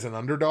spread as an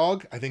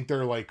underdog. I think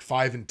they're like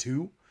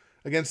 5-2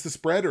 against the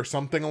spread or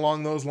something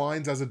along those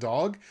lines as a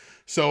dog.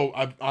 So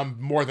I'm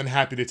more than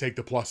happy to take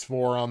the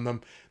 +4 on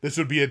them. This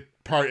would be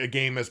a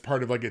game as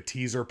part of like a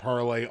teaser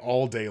parlay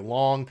all day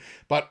long,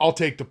 but I'll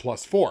take the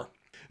 +4.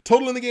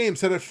 Total in the game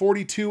set at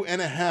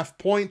 42.5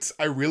 points.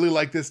 I really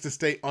like this to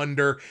stay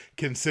under,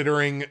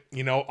 considering,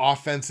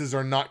 offenses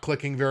are not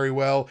clicking very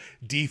well.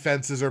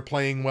 Defenses are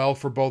playing well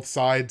for both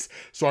sides.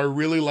 So I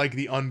really like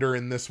the under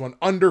in this one.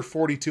 Under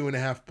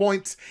 42.5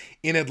 points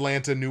in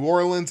Atlanta, New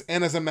Orleans.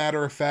 And as a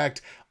matter of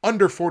fact,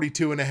 under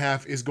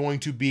 42.5 is going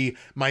to be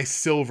my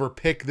silver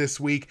pick this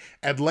week.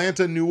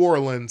 Atlanta, New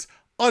Orleans,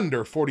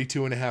 under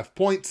 42.5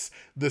 points,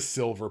 the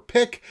silver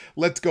pick.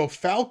 Let's go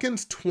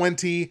Falcons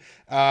 20,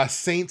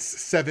 Saints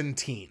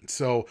 17.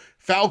 So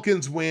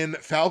Falcons win.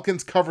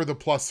 Falcons cover the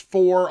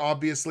 +4,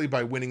 obviously,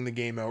 by winning the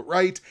game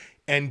outright,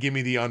 and give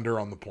me the under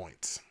on the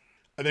points.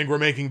 I think we're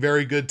making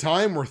very good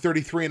time. We're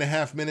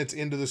 33.5 minutes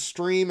into the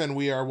stream, and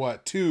we are,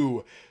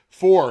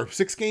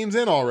 6 games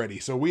in already.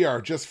 So we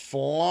are just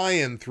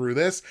flying through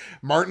this.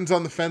 Martin's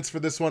on the fence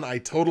for this one. I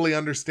totally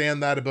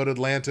understand that about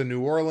Atlanta,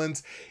 New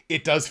Orleans.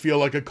 It does feel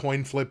like a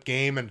coin flip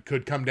game and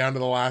could come down to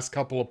the last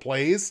couple of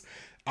plays.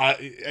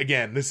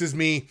 Again, this is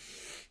me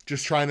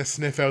just trying to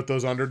sniff out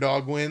those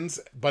underdog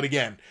wins. But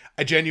again,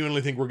 I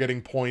genuinely think we're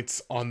getting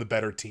points on the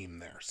better team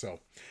there.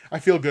 So I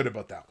feel good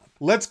about that one.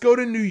 Let's go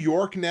to New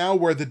York now,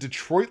 where the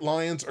Detroit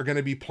Lions are going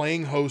to be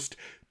playing host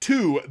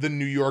to the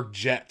New York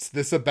Jets.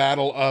 This is a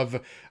battle of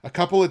a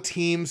couple of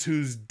teams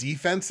whose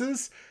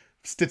defenses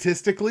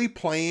statistically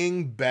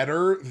playing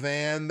better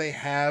than they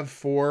have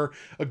for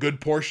a good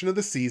portion of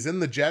the season.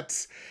 The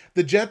Jets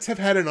have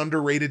had an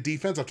underrated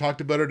defense. I've talked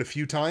about it a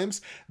few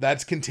times.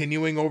 That's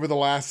continuing over the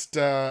last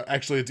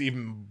actually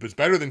it's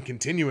better than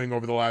continuing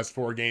over the last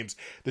 4 games.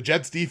 The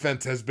Jets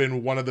defense has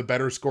been one of the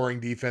better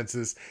scoring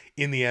defenses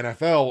in the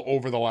NFL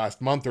over the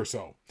last month or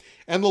so.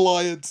 And the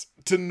Lions,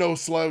 to no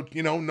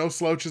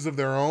slouches of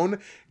their own,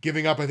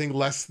 giving up I think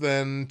less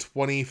than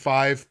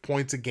 25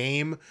 points a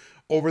game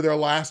over their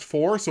last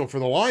 4. So for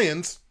the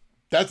Lions,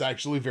 that's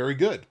actually very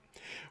good.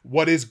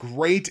 What is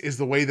great is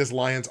the way this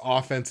Lions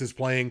offense is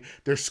playing.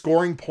 They're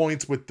scoring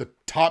points with the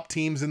top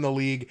teams in the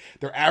league.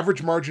 Their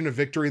average margin of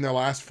victory in their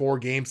last 4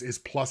 games is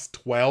plus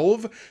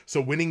 12.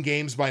 So winning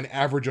games by an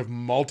average of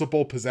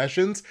multiple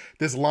possessions.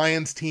 This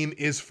Lions team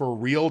is for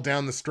real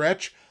down the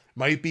stretch.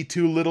 Might be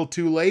too little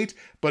too late,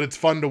 but it's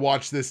fun to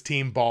watch this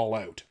team ball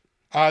out.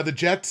 The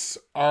Jets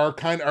are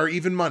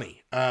even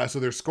money. So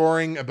they're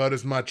scoring about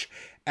as much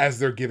as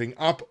they're giving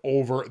up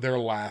over their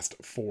last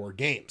 4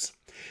 games.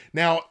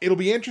 Now, it'll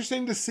be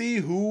interesting to see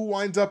who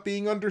winds up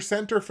being under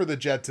center for the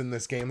Jets in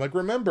this game. Like,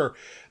 remember,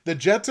 the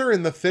Jets are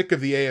in the thick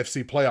of the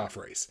AFC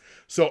playoff race.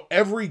 So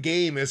every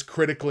game is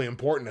critically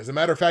important. As a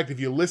matter of fact, if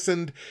you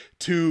listened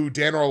to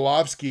Dan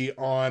Orlovsky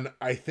on,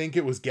 I think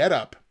it was Get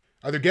Up,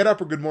 either Get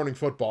Up or Good Morning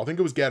Football, I think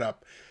it was Get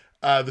Up,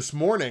 this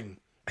morning,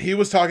 he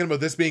was talking about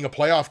this being a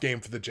playoff game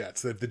for the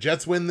Jets. If the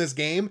Jets win this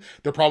game,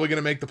 they're probably going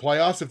to make the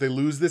playoffs. If they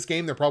lose this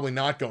game, they're probably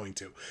not going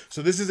to.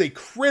 So this is a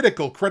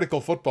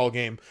critical football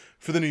game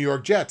for the New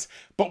York Jets.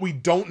 But we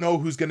don't know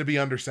who's going to be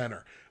under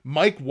center.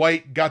 Mike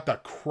White got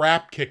the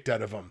crap kicked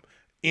out of him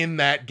in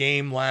that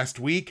game last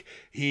week.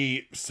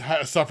 He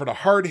suffered a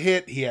hard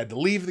hit. He had to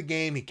leave the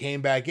game. He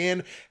came back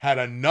in, had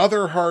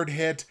another hard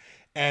hit,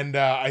 and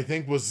I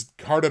think was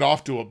carted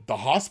off to the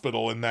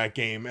hospital in that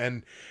game.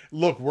 And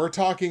look, we're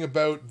talking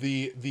about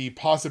the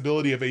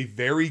possibility of a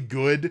very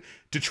good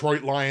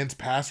Detroit Lions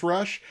pass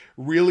rush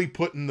really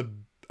putting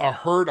a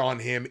hurt on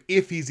him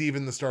if he's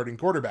even the starting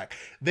quarterback.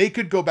 They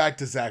could go back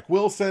to Zach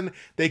Wilson.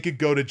 They could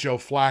go to Joe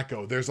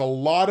Flacco. There's a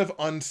lot of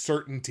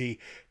uncertainty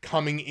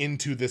coming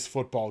into this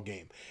football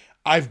game.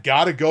 I've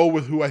got to go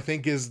with who I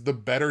think is the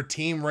better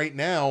team right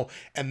now,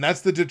 and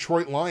that's the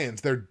Detroit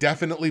Lions. They're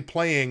definitely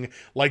playing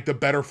like the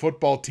better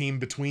football team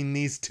between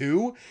these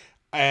two,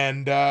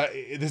 and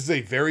this is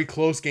a very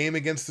close game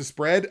against the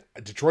spread.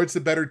 Detroit's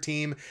the better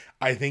team.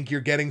 I think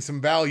you're getting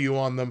some value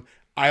on them.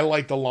 I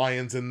like the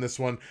Lions in this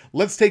one.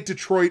 Let's take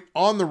Detroit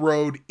on the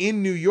road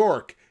in New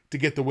York to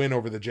get the win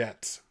over the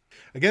Jets.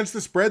 Against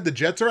the spread, the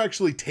Jets are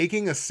actually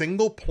taking a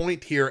single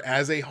point here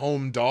as a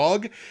home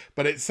dog,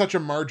 but it's such a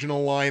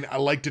marginal line. I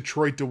like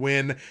Detroit to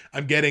win.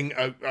 I'm getting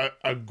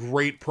a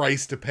great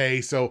price to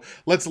pay, so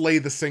let's lay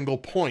the single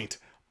point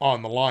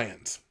on the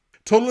Lions.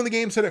 Total in the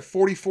game set at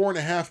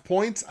 44.5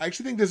 points. I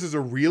actually think this is a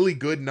really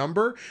good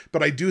number,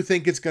 but I do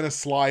think it's going to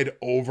slide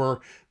over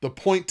the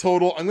point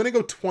total. I'm going to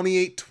go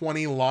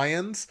 28-20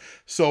 Lions.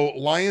 So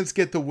Lions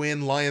get the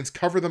win. Lions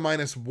cover the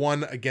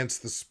 -1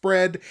 against the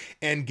spread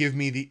and give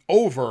me the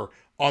over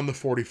on the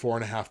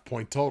 44.5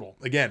 point total.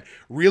 Again,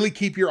 really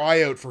keep your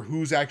eye out for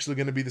who's actually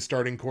going to be the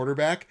starting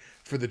quarterback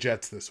for the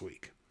Jets this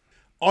week.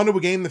 On to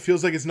a game that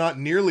feels like it's not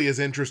nearly as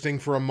interesting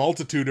for a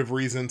multitude of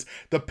reasons.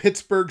 The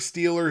Pittsburgh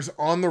Steelers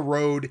on the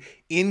road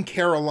in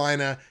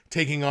Carolina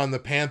taking on the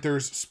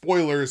Panthers.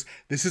 Spoilers,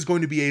 this is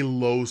going to be a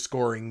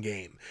low-scoring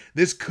game.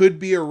 This could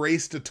be a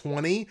race to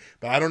 20,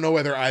 but I don't know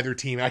whether either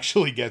team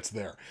actually gets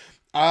there.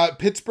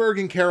 Pittsburgh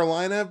and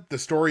Carolina, the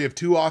story of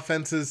two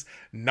offenses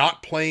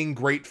not playing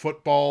great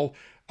football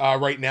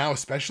right now,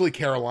 especially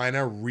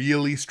Carolina,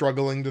 really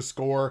struggling to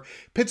score.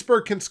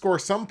 Pittsburgh can score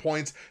some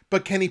points,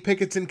 but Kenny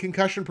Pickett's in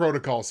concussion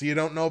protocol, so you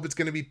don't know if it's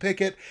going to be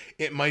Pickett.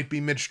 It might be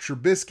Mitch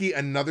Trubisky,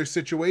 another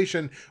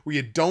situation where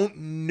you don't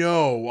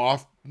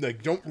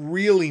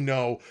really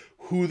know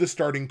who the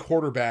starting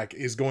quarterback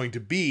is going to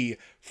be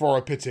for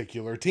a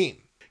particular team.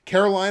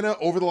 Carolina,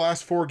 over the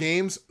last 4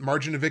 games,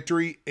 margin of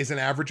victory is an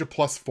average of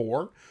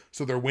 +4.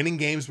 So they're winning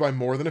games by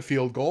more than a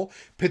field goal.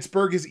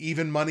 Pittsburgh is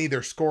even money.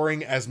 They're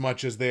scoring as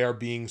much as they are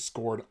being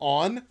scored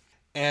on.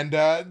 And,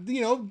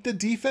 the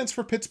defense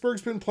for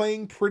Pittsburgh's been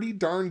playing pretty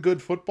darn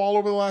good football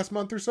over the last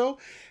month or so.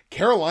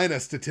 Carolina,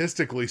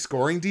 statistically,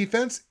 scoring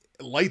defense,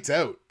 lights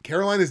out.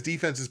 Carolina's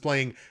defense is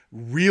playing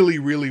really,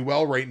 really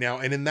well right now.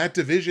 And in that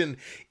division,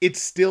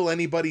 it's still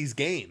anybody's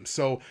game.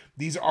 So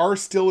these are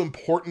still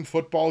important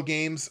football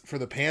games for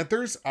the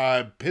Panthers.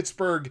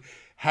 Pittsburgh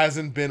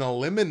hasn't been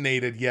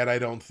eliminated yet, I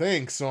don't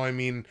think. So, I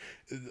mean,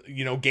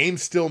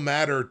 games still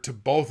matter to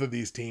both of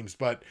these teams.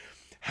 But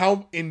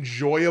how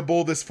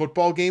enjoyable this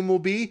football game will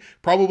be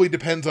probably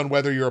depends on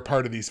whether you're a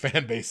part of these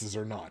fan bases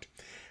or not.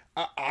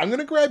 I'm going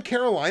to grab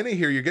Carolina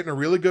here. You're getting a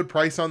really good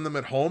price on them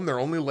at home. They're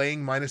only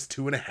laying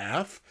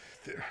 -2.5.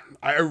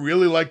 I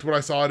really liked what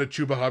I saw out of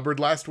Chuba Hubbard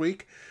last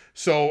week.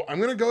 So I'm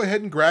going to go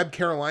ahead and grab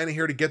Carolina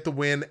here to get the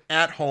win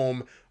at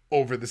home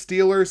over the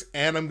Steelers.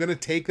 And I'm going to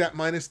take that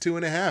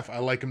 -2.5. I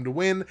like them to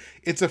win.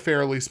 It's a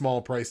fairly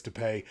small price to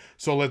pay.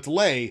 So let's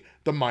lay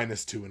the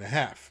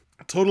 -2.5.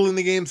 Total in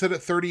the game set at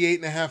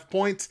 38.5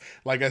 points.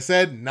 Like I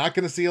said, not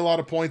going to see a lot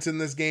of points in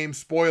this game.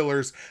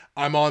 Spoilers,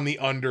 I'm on the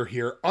under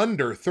here.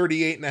 Under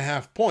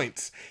 38.5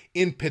 points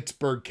in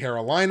Pittsburgh,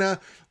 Carolina.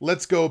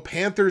 Let's go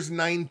Panthers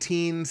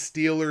 19,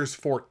 Steelers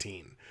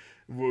 14.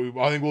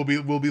 I think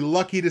we'll be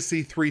lucky to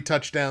see 3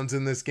 touchdowns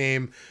in this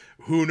game.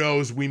 Who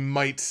knows, we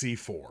might see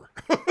 4.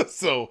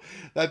 So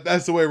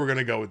that's the way we're going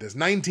to go with this.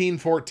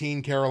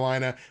 19-14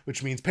 Carolina,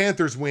 which means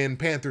Panthers win,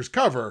 Panthers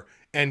cover,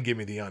 and give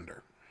me the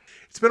under.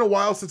 It's been a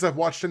while since I've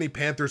watched any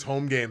Panthers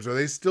home games. Are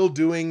they still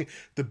doing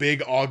the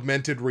big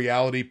augmented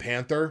reality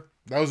Panther?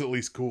 That was at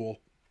least cool.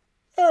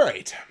 All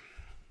right,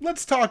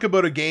 let's talk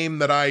about a game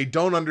that I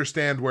don't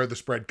understand where the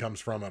spread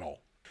comes from at all.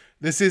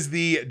 This is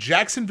the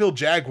Jacksonville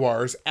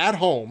Jaguars at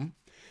home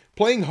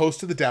playing host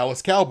to the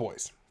Dallas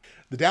Cowboys.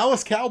 The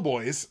Dallas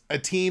Cowboys, a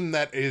team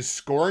that is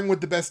scoring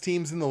with the best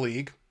teams in the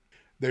league.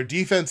 Their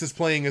defense is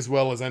playing as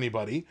well as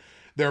anybody.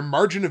 Their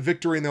margin of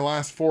victory in their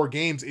last 4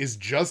 games is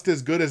just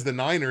as good as the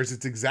Niners.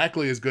 It's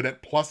exactly as good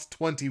at plus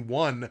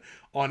 21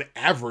 on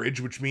average,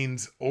 which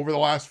means over the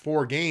last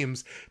 4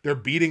 games, they're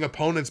beating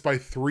opponents by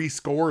 3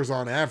 scores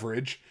on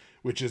average,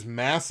 which is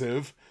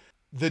massive.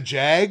 The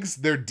Jags,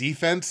 their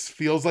defense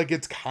feels like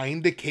it's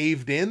kind of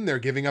caved in. They're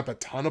giving up a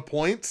ton of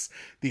points.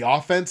 The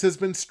offense has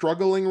been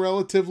struggling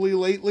relatively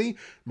lately.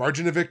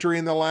 Margin of victory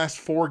in the last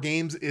 4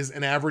 games is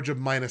an average of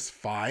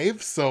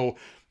 -5, so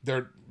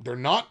they're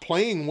not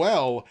playing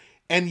well.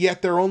 And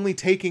yet they're only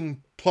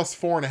taking plus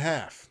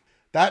 4.5.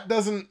 That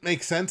doesn't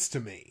make sense to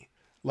me.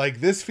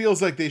 Like, this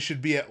feels like they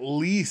should be at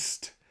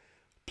least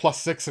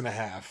plus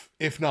 6.5,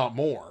 if not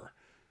more.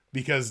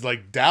 Because,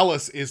 like,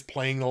 Dallas is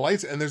playing the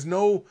lights, and there's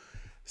no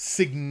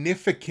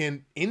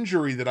significant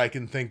injury that I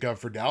can think of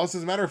for Dallas.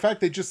 As a matter of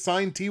fact, they just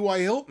signed T.Y.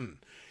 Hilton.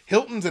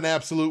 Hilton's an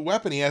absolute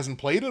weapon. He hasn't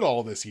played at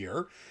all this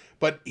year.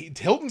 But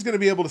Hilton's going to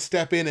be able to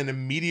step in and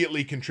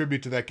immediately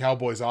contribute to that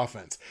Cowboys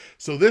offense.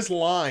 So this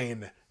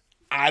line,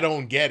 I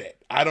don't get it.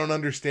 I don't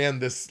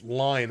understand this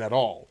line at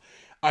all.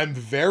 I'm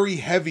very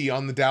heavy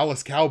on the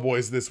Dallas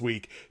Cowboys this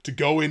week to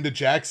go into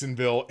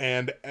Jacksonville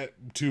and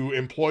to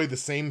employ the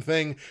same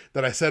thing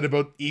that I said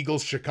about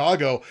Eagles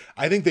Chicago.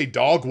 I think they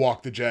dog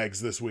walk the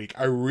Jags this week.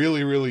 I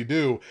really, really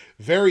do.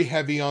 Very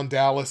heavy on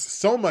Dallas,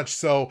 so much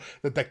so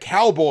that the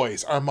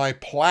Cowboys are my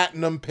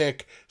platinum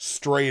pick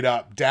straight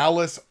up.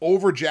 Dallas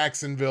over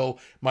Jacksonville,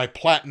 my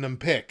platinum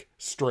pick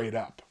straight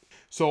up.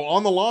 So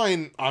on the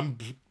line, I'm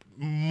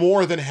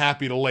more than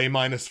happy to lay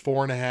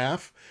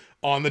 -4.5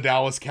 on the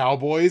Dallas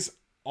Cowboys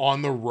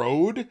on the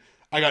road.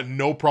 I got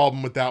no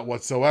problem with that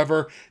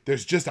whatsoever.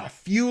 There's just a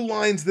few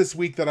lines this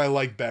week that I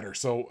like better.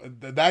 So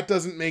that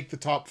doesn't make the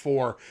top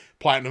 4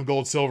 platinum,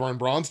 gold, silver, and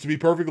bronze. To be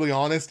perfectly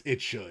honest,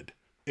 it should.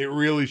 It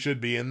really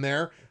should be in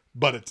there,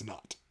 but it's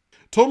not.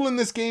 Total in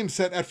this game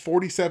set at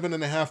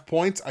 47.5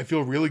 points. I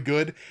feel really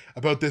good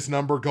about this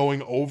number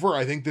going over.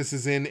 I think this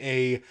is in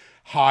a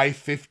high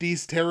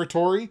 50s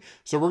territory.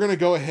 So we're going to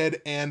go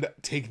ahead and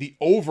take the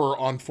over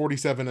on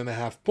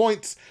 47.5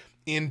 points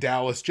in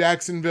Dallas,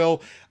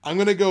 Jacksonville. I'm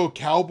going to go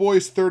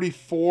Cowboys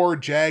 34,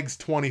 Jags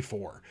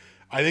 24.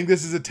 I think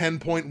this is a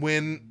 10-point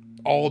win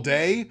all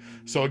day.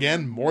 So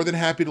again, more than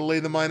happy to lay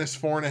the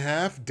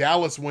 -4.5.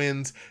 Dallas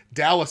wins,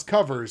 Dallas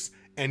covers,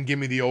 and give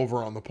me the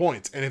over on the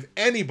points. And if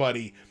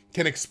anybody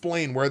can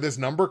explain where this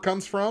number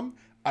comes from,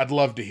 I'd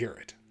love to hear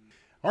it.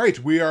 All right,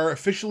 we are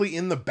officially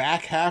in the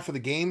back half of the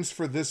games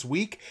for this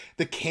week.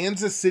 The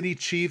Kansas City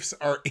Chiefs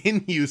are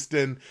in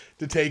Houston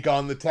to take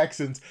on the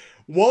Texans.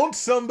 Won't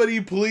somebody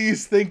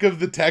please think of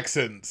the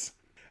Texans?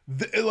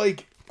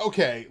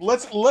 Okay,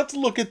 let's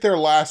look at their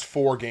last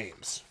 4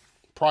 games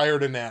prior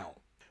to now.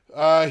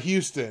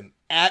 Houston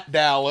at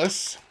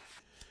Dallas,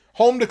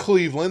 home to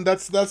Cleveland.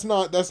 That's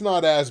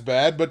not as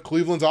bad, but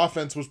Cleveland's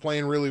offense was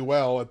playing really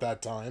well at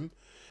that time.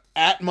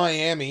 At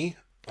Miami,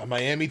 a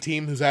Miami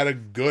team who's had a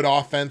good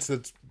offense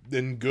that's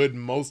been good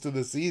most of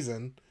the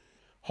season.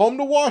 Home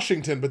to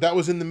Washington, but that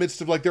was in the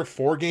midst of like their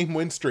 4-game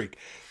win streak.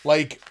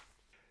 Like,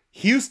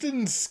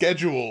 Houston's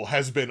schedule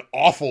has been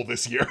awful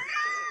this year.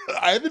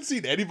 I haven't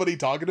seen anybody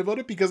talking about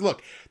it because,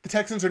 look, the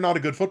Texans are not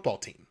a good football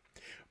team.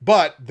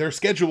 But their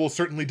schedule is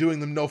certainly doing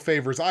them no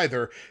favors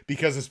either,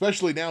 because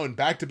especially now in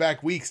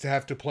back-to-back weeks to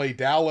have to play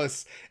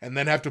Dallas and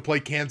then have to play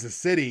Kansas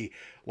City,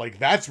 like,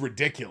 that's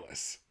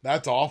ridiculous.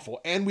 That's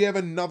awful. And we have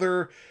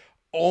another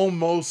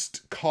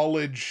almost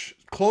college,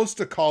 close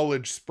to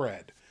college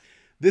spread.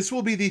 This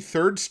will be the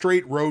 3rd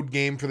straight road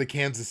game for the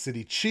Kansas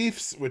City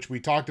Chiefs, which we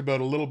talked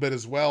about a little bit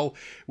as well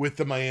with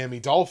the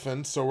Miami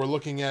Dolphins. So we're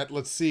looking at,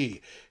 let's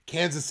see,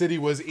 Kansas City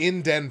was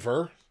in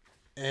Denver,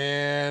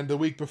 and the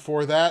week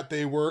before that,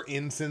 they were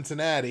in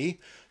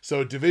Cincinnati.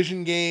 So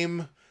division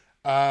game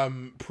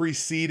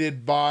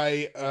preceded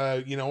by,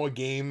 a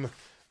game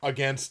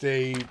against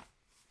a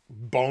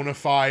bona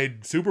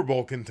fide Super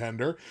Bowl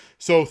contender.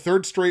 So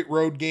 3rd straight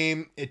road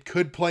game. It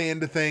could play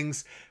into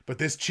things, but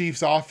this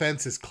Chiefs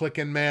offense is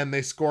clicking, man.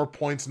 They score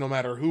points no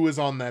matter who is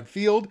on that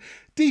field.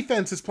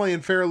 Defense is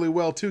playing fairly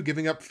well too,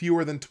 giving up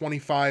fewer than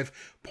 25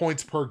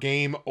 points per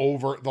game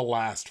over the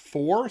last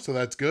 4. So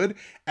that's good.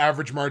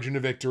 Average margin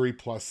of victory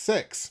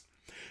 +6.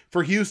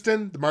 For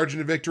Houston, the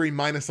margin of victory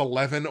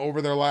 -11 over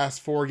their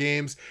last 4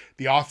 games.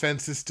 The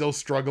offense is still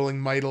struggling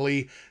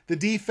mightily. The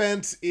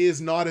defense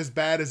is not as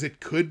bad as it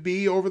could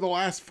be over the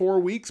last 4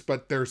 weeks,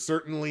 but they're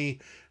certainly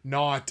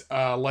not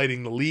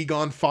lighting the league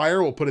on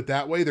fire. We'll put it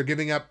that way. They're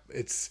giving up,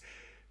 it's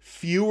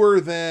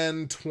fewer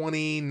than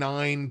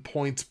 29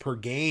 points per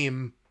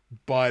game,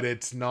 but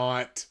it's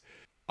not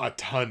a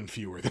ton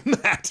fewer than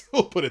that.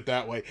 We'll put it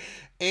that way.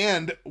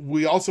 And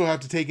we also have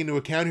to take into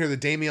account here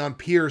that Dameon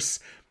Pierce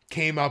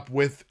came up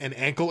with an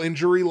ankle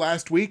injury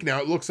last week. Now,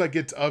 it looks like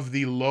it's of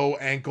the low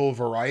ankle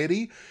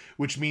variety,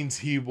 which means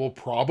he will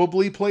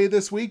probably play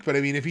this week. But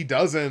I mean, if he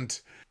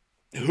doesn't,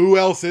 who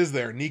else is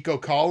there? Nico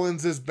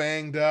Collins is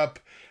banged up.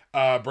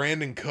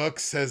 Brandon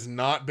Cooks has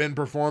not been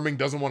performing,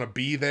 doesn't want to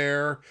be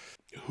there.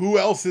 Who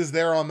else is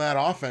there on that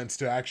offense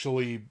to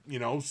actually,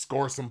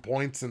 score some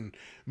points and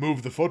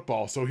move the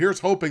football? So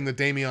here's hoping that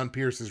Dameon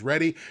Pierce is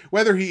ready.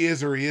 Whether he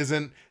is or he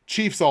isn't,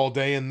 Chiefs all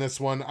day in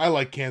this one. I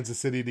like Kansas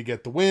City to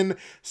get the win.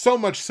 So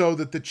much so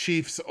that the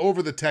Chiefs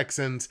over the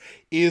Texans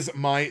is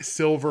my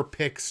silver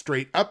pick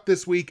straight up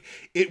this week.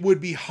 It would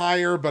be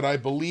higher, but I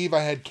believe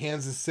I had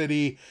Kansas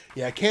City.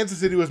 Yeah, Kansas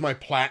City was my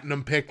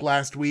platinum pick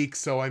last week.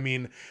 So, I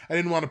mean, I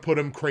didn't want to put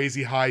him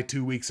crazy high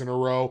 2 weeks in a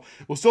row.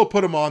 We'll still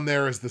put him on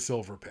there as the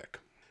silver pick.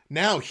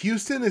 Now,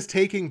 Houston is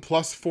taking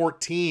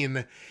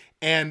 +14,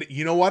 and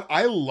you know what?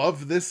 I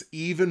love this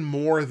even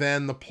more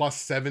than the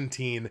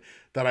 +17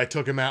 that I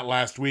took him at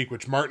last week,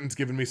 which Martin's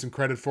given me some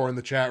credit for in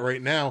the chat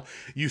right now.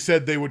 You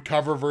said they would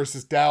cover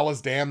versus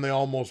Dallas. Damn, they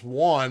almost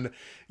won.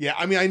 Yeah,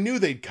 I mean, I knew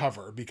they'd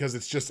cover because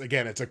it's just,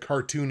 again, it's a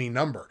cartoony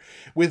number.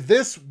 With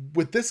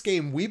this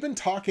game, we've been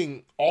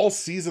talking all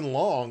season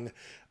long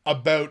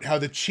about how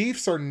the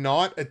Chiefs are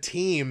not a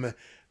team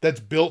that's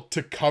built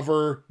to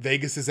cover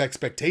Vegas's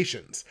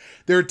expectations.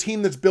 They're a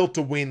team that's built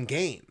to win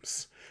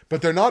games,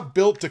 but they're not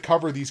built to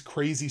cover these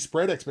crazy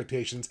spread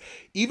expectations.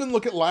 Even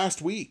look at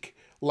last week.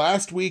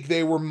 Last week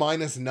they were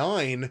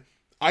 -9.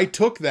 I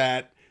took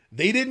that.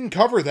 They didn't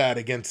cover that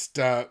against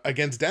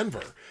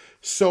Denver.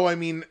 So I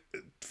mean,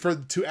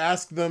 to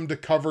ask them to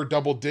cover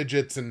double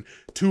digits and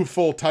 2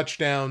 full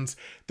touchdowns,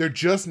 they're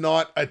just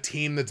not a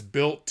team that's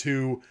built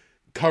to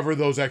cover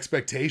those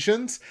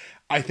expectations.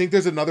 I think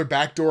there's another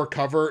backdoor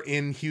cover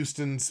in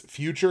Houston's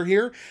future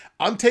here.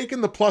 I'm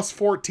taking the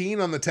 +14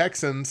 on the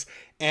Texans,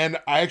 and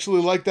I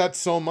actually like that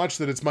so much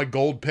that it's my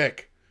gold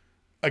pick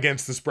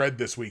against the spread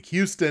this week.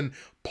 Houston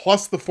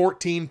plus the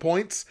 14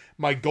 points,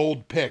 my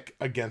gold pick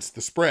against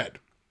the spread.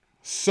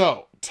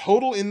 So,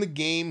 total in the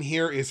game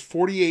here is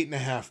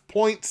 48.5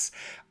 points.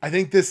 I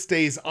think this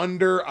stays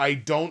under. I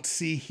don't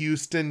see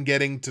Houston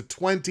getting to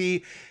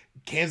 20.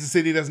 Kansas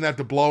City doesn't have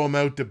to blow them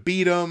out to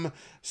beat them.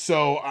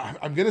 So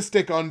I'm going to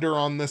stick under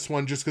on this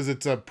one just because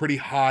it's a pretty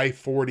high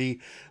 40.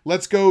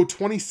 Let's go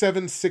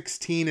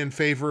 27-16 in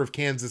favor of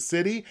Kansas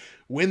City.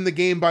 Win the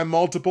game by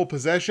multiple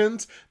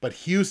possessions, but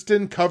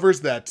Houston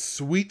covers that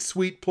sweet,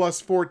 sweet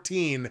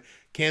 +14.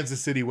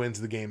 Kansas City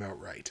wins the game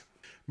outright.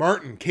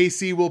 Martin,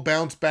 KC will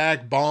bounce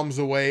back, bombs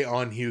away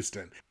on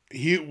Houston.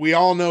 We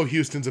all know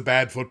Houston's a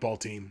bad football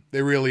team.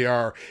 They really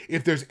are.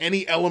 If there's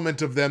any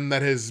element of them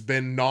that has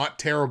been not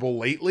terrible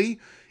lately,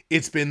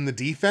 it's been the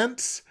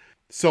defense.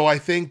 So I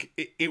think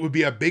it would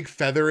be a big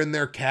feather in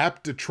their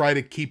cap to try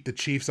to keep the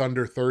Chiefs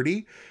under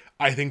 30.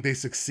 I think they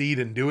succeed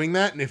in doing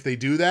that. And if they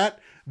do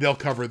that, they'll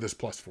cover this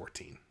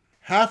 +14.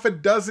 Half a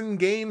dozen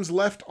games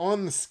left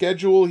on the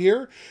schedule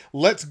here.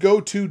 Let's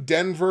go to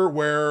Denver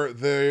where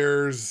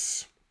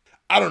there's,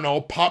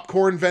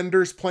 popcorn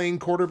vendors playing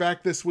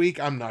quarterback this week.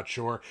 I'm not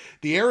sure.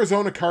 The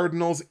Arizona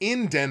Cardinals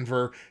in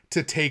Denver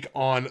to take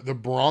on the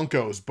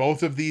Broncos.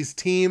 Both of these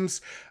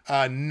teams,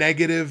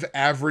 negative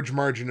average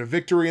margin of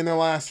victory in their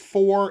last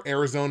 4.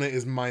 Arizona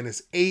is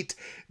 -8.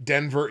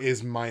 Denver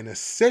is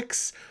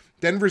 -6.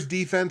 Denver's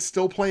defense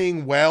still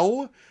playing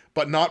well,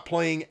 but not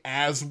playing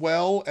as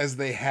well as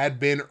they had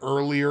been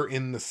earlier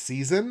in the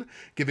season,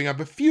 giving up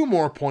a few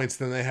more points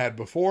than they had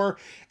before.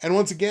 And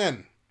once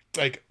again,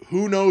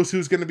 who knows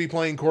who's going to be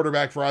playing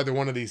quarterback for either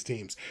one of these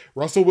teams.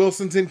 Russell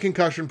Wilson's in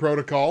concussion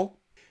protocol.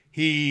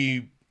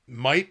 He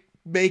might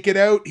make it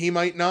out. He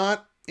might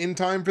not in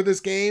time for this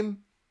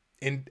game.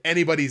 And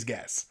anybody's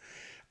guess.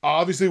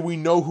 Obviously, we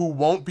know who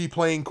won't be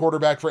playing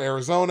quarterback for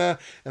Arizona,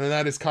 and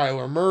that is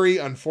Kyler Murray.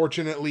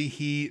 Unfortunately,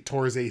 he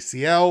tore his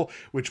ACL,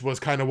 which was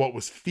kind of what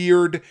was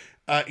feared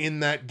in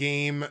that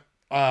game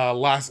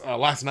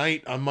last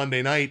night, on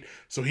Monday night.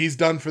 So he's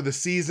done for the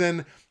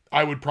season.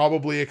 I would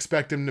probably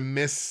expect him to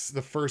miss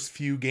the first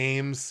few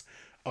games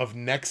of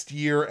next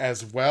year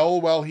as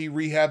well while he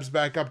rehabs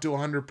back up to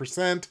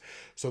 100%.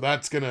 So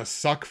that's going to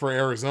suck for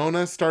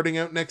Arizona starting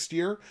out next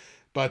year.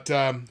 But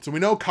so we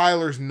know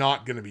Kyler's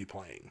not going to be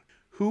playing.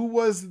 Who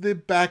was the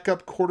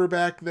backup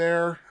quarterback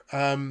there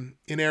in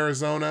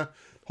Arizona?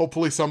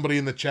 Hopefully somebody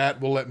in the chat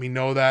will let me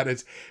know that.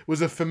 It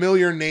was a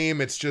familiar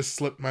name. It's just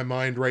slipped my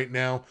mind right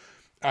now.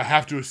 I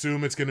have to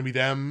assume it's going to be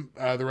them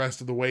the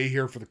rest of the way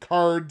here for the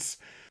Cards.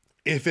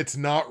 If it's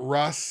not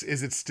Russ,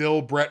 is it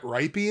still Brett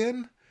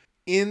Rypien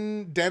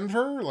in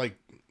Denver?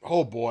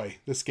 Oh boy,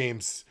 this game.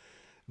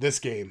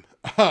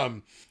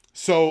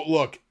 So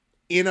look,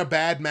 in a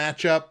bad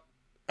matchup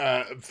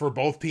for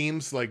both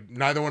teams, like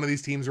neither one of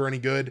these teams are any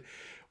good.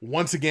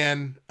 Once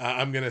again,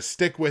 I'm going to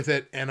stick with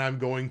it and I'm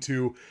going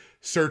to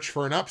search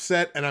for an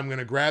upset and I'm going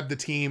to grab the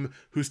team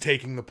who's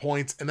taking the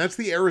points, and that's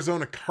the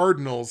Arizona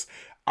Cardinals.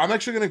 I'm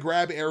actually going to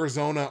grab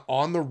Arizona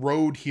on the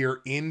road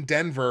here in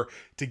Denver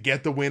to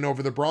get the win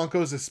over the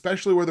Broncos,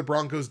 especially where the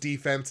Broncos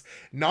defense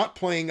not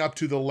playing up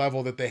to the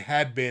level that they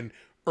had been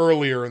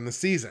earlier in the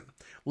season.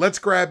 Let's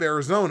grab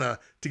Arizona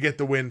to get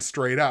the win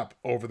straight up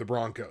over the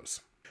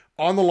Broncos.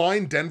 On the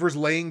line, Denver's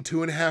laying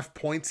 2.5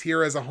 points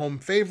here as a home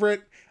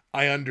favorite.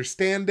 I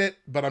understand it,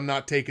 but I'm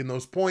not taking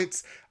those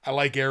points. I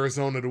like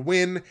Arizona to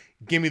win.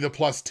 Give me the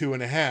plus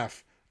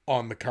 2.5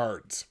 on the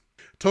cards.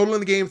 Total in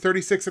the game,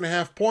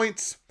 36.5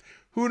 points.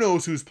 Who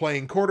knows who's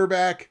playing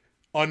quarterback?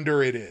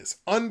 Under it is.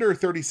 Under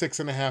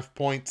 36.5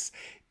 points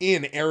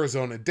in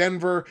Arizona,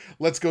 Denver.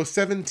 Let's go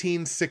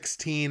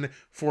 17-16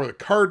 for the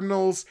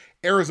Cardinals.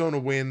 Arizona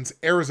wins.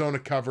 Arizona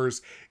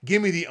covers.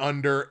 Give me the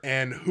under,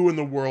 and who in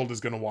the world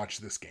is going to watch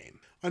this game?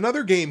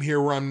 Another game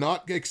here where I'm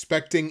not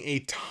expecting a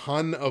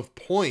ton of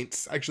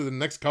points. Actually, the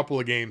next couple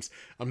of games,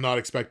 I'm not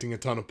expecting a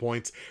ton of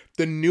points.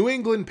 The New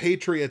England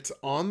Patriots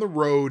on the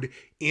road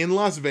in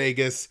Las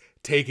Vegas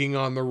taking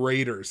on the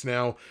Raiders.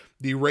 Now,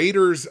 the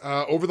Raiders,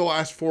 over the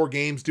last 4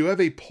 games, do have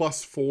a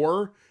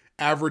 +4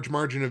 average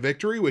margin of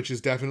victory, which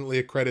is definitely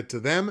a credit to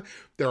them.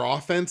 Their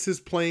offense is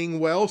playing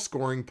well,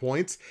 scoring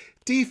points.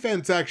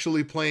 Defense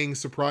actually playing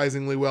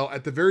surprisingly well.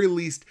 At the very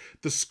least,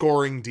 the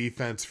scoring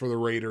defense for the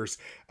Raiders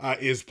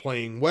is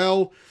playing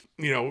well.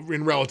 You know,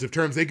 in relative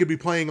terms, they could be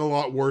playing a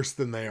lot worse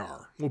than they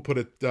are. We'll put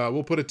it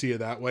to you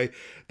that way.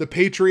 The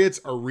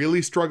Patriots are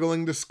really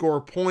struggling to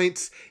score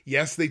points.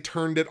 Yes, they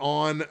turned it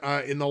on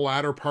in the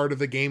latter part of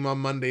the game on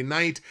Monday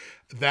night.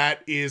 That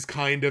is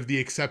kind of the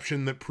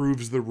exception that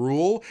proves the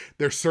rule.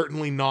 They're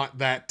certainly not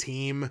that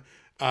team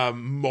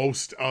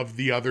most of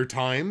the other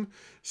time.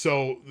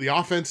 So the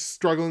offense is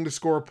struggling to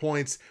score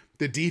points.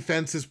 The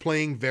defense is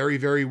playing very,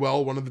 very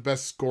well. One of the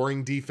best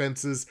scoring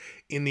defenses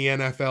in the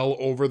NFL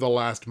over the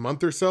last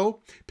month or so.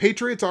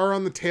 Patriots are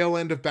on the tail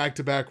end of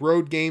back-to-back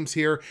road games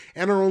here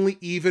and are only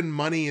even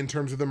money in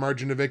terms of the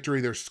margin of victory.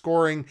 They're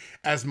scoring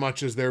as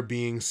much as they're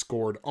being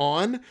scored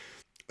on.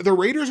 The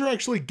Raiders are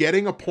actually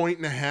getting a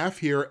 1.5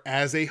 here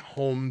as a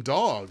home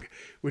dog,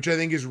 which I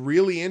think is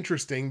really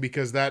interesting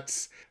because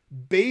that's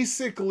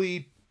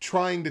basically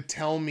trying to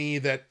tell me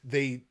that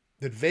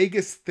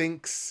Vegas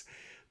thinks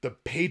the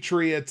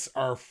Patriots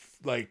are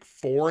like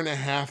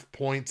 4.5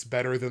 points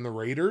better than the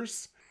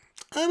Raiders.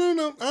 I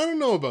don't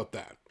know about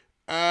that.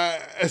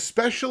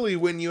 Especially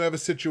when you have a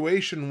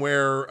situation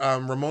where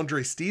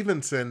Ramondre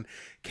Stevenson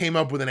came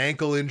up with an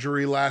ankle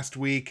injury last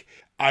week.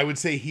 I would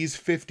say he's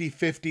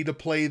 50-50 to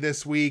play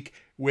this week.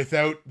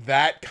 Without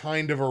that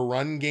kind of a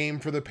run game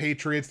for the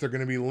Patriots, they're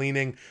going to be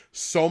leaning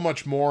so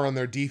much more on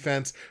their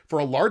defense. For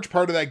a large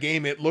part of that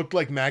game, it looked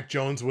like Mac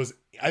Jones was,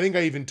 I think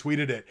I even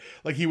tweeted it,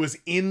 like he was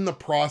in the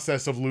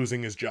process of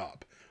losing his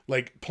job.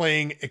 Like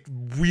playing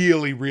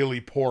really,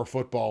 really poor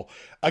football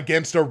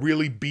against a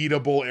really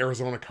beatable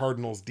Arizona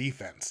Cardinals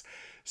defense.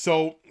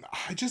 So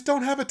I just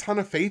don't have a ton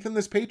of faith in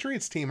this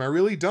Patriots team. I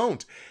really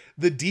don't.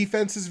 The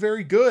defense is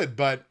very good,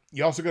 but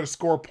you also got to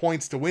score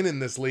points to win in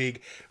this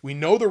league. We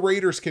know the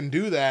Raiders can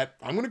do that.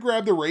 I'm going to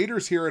grab the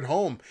Raiders here at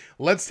home.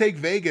 Let's take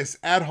Vegas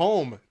at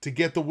home to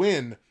get the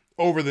win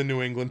over the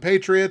New England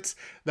Patriots.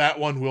 That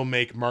one will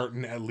make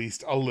Martin at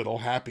least a little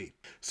happy.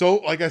 So,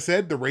 like I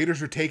said, the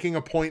Raiders are taking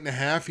a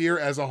 1.5 here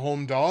as a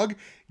home dog.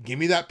 Give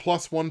me that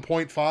plus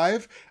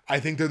 1.5. I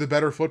think they're the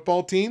better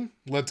football team.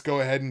 Let's go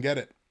ahead and get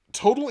it.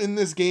 Total in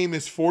this game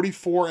is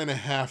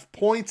 44.5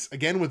 points.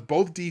 Again, with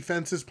both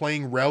defenses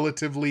playing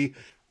relatively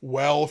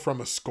well from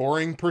a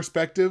scoring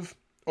perspective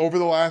over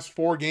the last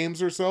 4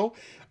 games or so.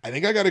 I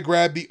think I got to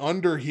grab the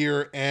under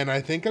here, and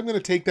I think I'm going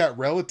to take that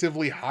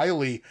relatively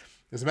highly.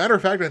 As a matter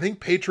of fact, I think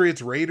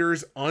Patriots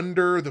Raiders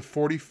under the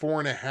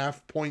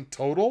 44.5 point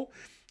total.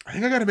 I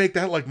think I got to make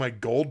that like my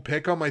gold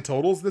pick on my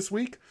totals this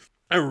week.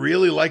 I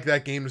really like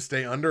that game to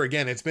stay under.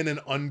 Again, it's been an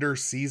under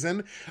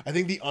season. I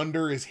think the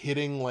under is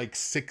hitting like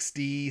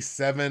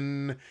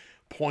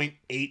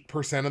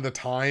 67.8% of the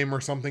time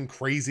or something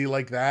crazy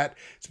like that.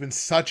 It's been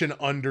such an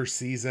under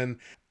season.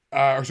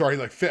 Like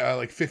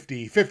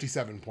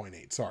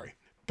 57.8, sorry.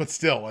 But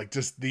still, like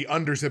just the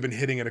unders have been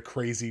hitting at a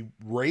crazy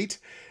rate.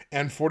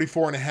 And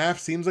 44.5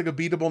 seems like a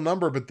beatable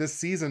number, but this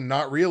season,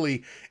 not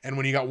really. And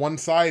when you got one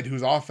side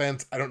whose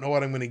offense, I don't know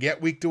what I'm going to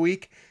get week to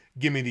week,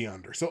 give me the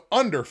under. So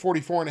under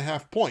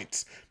 44.5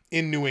 points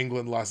in New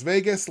England, Las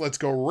Vegas. Let's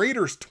go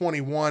Raiders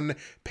 21,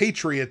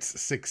 Patriots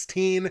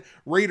 16.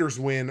 Raiders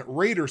win,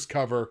 Raiders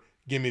cover.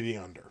 Give me the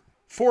under.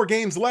 4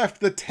 games left.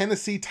 The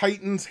Tennessee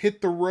Titans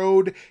hit the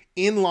road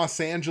in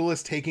Los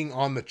Angeles, taking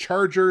on the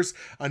Chargers.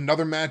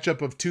 Another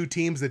matchup of 2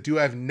 teams that do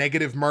have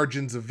negative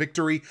margins of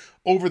victory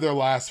over their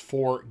last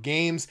 4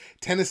 games.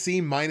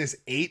 Tennessee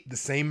 -8, the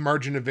same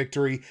margin of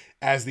victory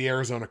as the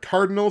Arizona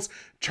Cardinals.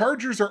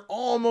 Chargers are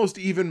almost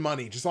even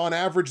money. Just on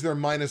average, they're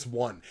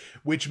 -1,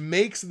 which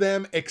makes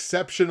them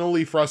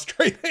exceptionally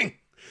frustrating.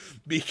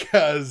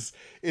 because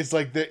it's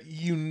like that,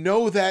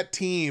 that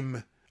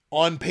team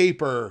on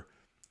paper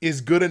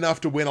is good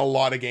enough to win a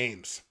lot of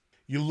games.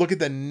 You look at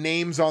the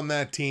names on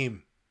that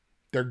team,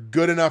 they're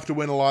good enough to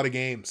win a lot of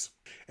games,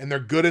 and they're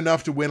good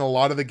enough to win a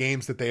lot of the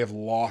games that they have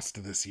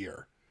lost this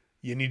year.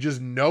 And you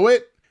just know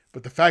it,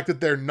 but the fact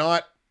that they're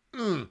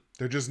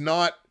just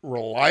not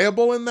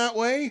reliable in that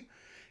way,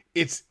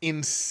 it's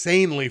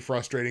insanely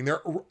frustrating.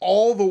 They're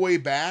all the way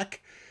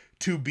back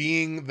to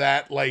being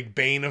that like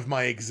bane of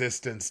my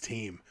existence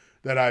team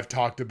that I've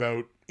talked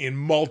about in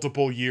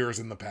multiple years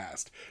in the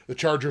past. The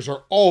Chargers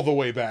are all the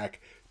way back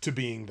to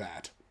being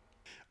that.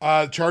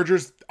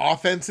 Chargers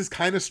offense is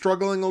kind of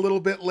struggling a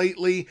little bit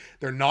lately.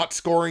 They're not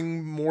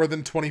scoring more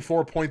than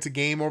 24 points a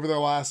game over their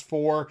last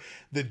 4.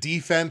 The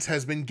defense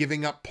has been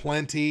giving up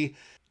plenty.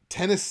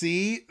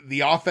 Tennessee, the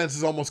offense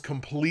is almost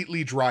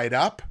completely dried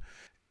up.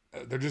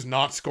 They're just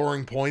not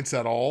scoring points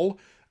at all.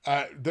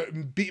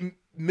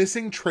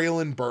 Missing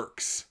Treylon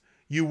Burks.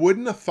 You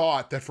wouldn't have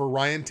thought that for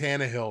Ryan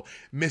Tannehill,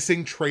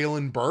 missing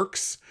Treylon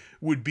Burks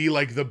would be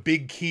like the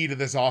big key to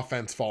this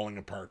offense falling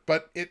apart.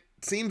 But it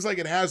seems like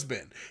it has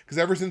been. Because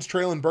ever since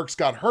Treylon Burks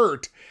got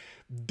hurt,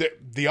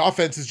 the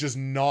offense is just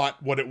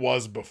not what it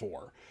was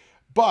before.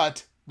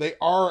 But they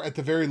are at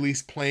the very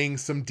least playing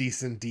some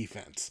decent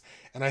defense.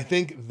 And I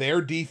think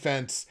their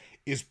defense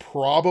is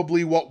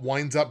probably what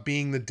winds up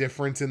being the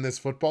difference in this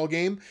football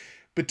game.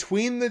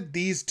 Between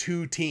these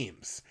two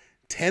teams,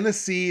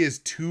 Tennessee is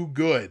too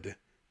good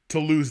to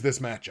lose this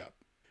matchup.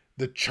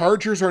 The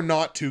Chargers are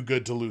not too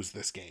good to lose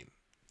this game.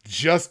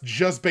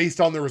 Just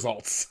based on the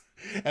results.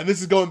 And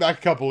this is going back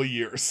a couple of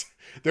years.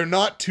 They're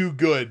not too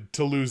good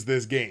to lose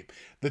this game.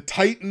 The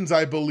Titans,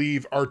 I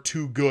believe, are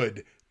too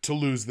good to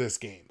lose this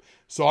game.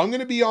 So I'm going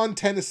to be on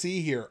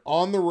Tennessee here,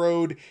 on the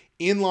road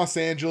in Los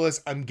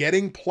Angeles. I'm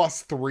getting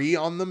 +3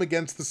 on them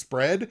against the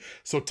spread.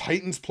 So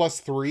Titans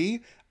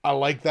 +3. I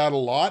like that a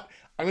lot.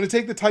 I'm going to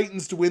take the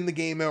Titans to win the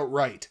game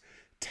outright.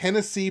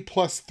 Tennessee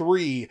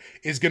 +3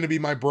 is going to be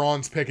my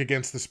bronze pick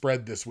against the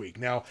spread this week.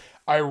 Now,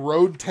 I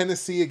rode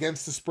Tennessee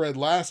against the spread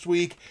last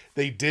week.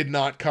 They did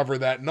not cover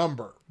that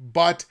number,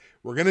 but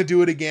we're going to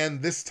do it again.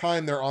 This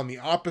time they're on the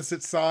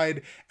opposite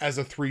side as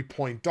a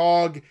 3-point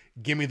dog.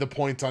 Give me the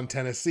points on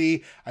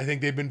Tennessee. I think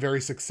they've been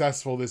very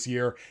successful this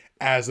year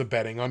as a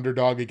betting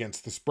underdog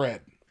against the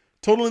spread.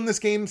 Total in this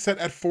game set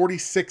at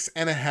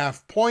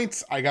 46.5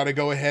 points. I got to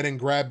go ahead and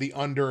grab the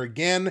under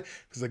again,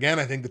 because again,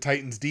 I think the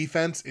Titans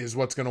defense is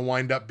what's going to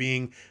wind up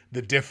being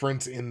the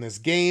difference in this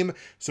game.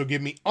 So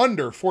give me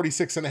under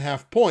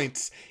 46.5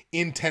 points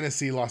in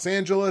Tennessee, Los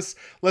Angeles.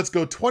 Let's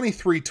go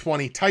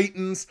 23-20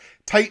 Titans.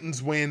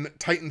 Titans win.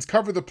 Titans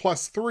cover the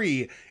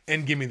 +3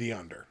 and give me the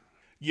under.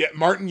 Yeah,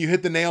 Martin, you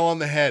hit the nail on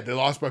the head. They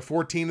lost by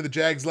 14 to the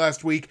Jags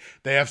last week.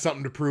 They have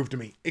something to prove to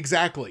me.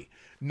 Exactly.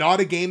 Not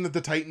a game that the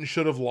Titans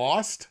should have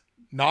lost.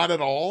 Not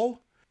at all.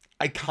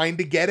 I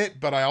kind of get it,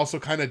 but I also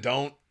kind of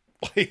don't.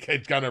 Like, I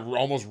kind of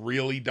almost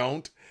really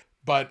don't.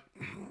 But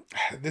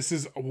this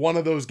is one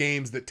of those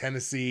games that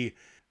Tennessee,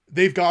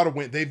 they've got to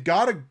win. They've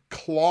got to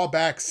claw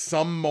back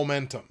some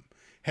momentum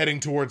heading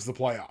towards the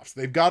playoffs.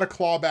 They've got to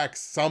claw back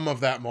some of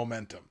that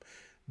momentum.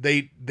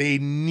 They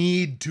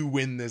need to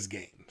win this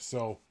game.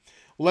 So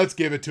let's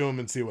give it to them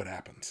and see what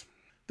happens.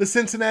 The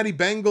Cincinnati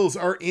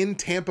Bengals are in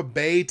Tampa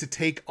Bay to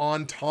take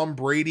on Tom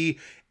Brady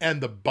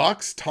and the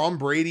Bucs. Tom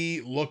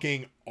Brady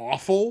looking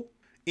awful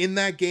in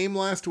that game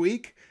last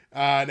week.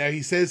 Now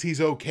he says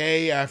he's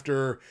okay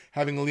after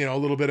having a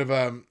little bit of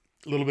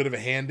a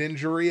hand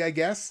injury, I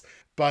guess.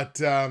 But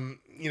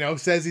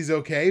says he's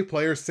okay.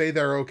 Players say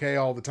they're okay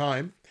all the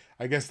time.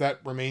 I guess that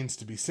remains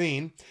to be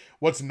seen.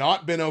 What's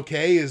not been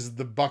okay is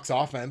the Bucs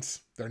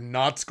offense. They're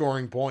not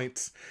scoring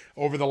points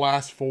over the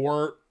last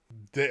 4.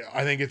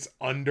 I think it's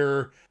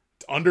under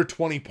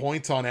 20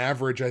 points on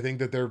average. I think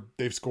that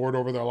they've scored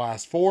over their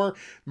last 4.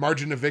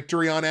 Margin of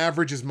victory on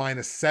average is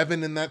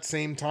 -7 in that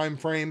same time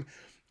frame.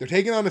 They're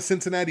taking on a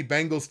Cincinnati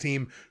Bengals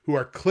team who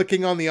are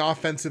clicking on the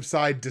offensive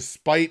side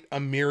despite a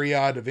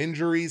myriad of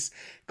injuries,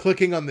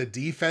 clicking on the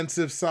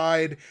defensive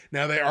side.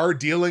 Now they are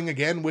dealing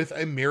again with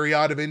a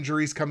myriad of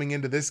injuries coming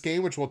into this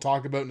game, which we'll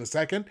talk about in a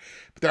second.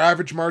 But their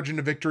average margin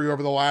of victory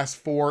over the last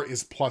 4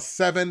 is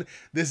 +7.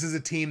 This is a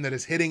team that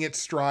is hitting its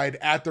stride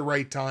at the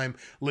right time.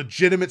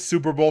 Legitimate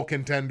Super Bowl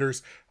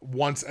contenders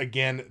once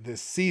again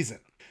this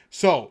season.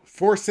 So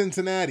for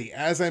Cincinnati,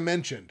 as I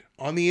mentioned,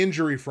 on the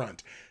injury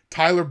front,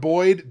 Tyler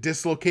Boyd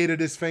dislocated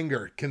his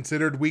finger,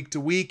 considered week to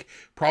week.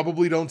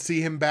 Probably don't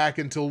see him back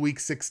until week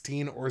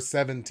 16 or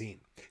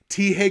 17.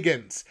 T.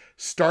 Higgins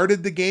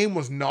started the game,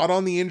 was not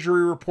on the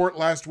injury report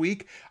last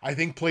week. I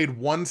think played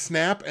 1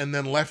 snap and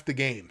then left the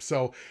game.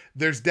 So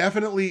there's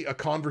definitely a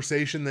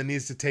conversation that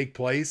needs to take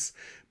place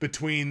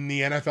between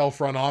the NFL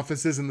front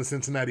offices and the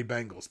Cincinnati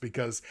Bengals,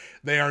 because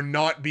they are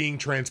not being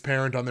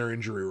transparent on their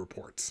injury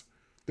reports.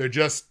 They're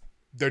just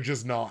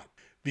not.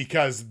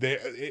 Because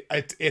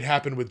it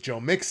happened with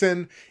Joe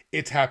Mixon.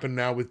 It's happened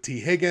now with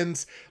T.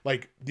 Higgins.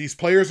 Like, these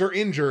players are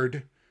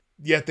injured,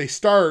 yet they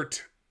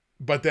start,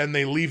 but then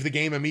they leave the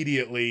game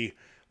immediately.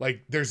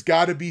 Like, there's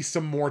got to be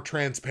some more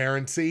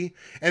transparency.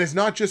 And it's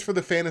not just for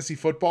the fantasy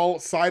football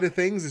side of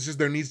things. It's just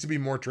there needs to be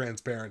more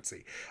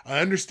transparency. I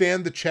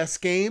understand the chess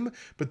game,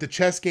 but the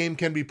chess game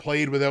can be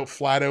played without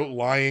flat out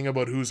lying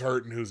about who's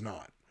hurt and who's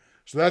not.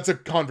 So that's a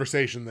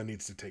conversation that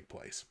needs to take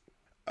place.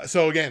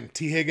 So again,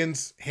 T.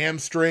 Higgins,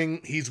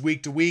 hamstring. He's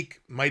week to week.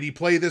 Might he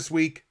play this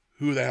week?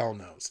 Who the hell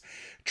knows?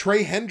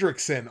 Trey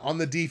Hendrickson on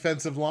the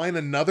defensive line,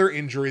 another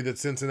injury that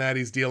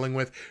Cincinnati's dealing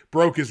with,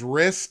 broke his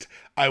wrist.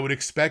 I would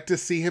expect to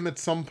see him at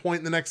some point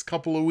in the next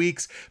couple of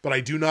weeks, but I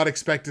do not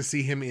expect to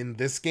see him in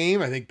this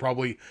game. I think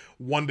probably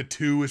 1 to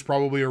 2 is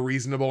probably a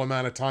reasonable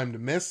amount of time to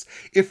miss.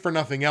 If for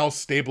nothing else,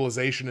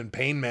 stabilization and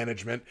pain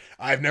management.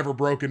 I've never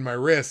broken my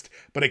wrist,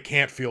 but it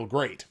can't feel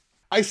great.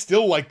 I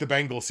still like the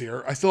Bengals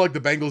here. I still like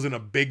the Bengals in a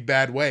big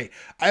bad way.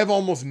 I have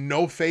almost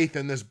no faith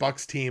in this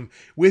Bucs team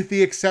with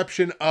the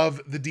exception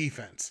of the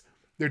defense.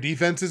 Their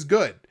defense is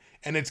good,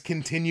 and it's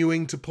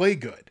continuing to play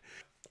good.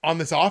 On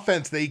this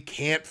offense, they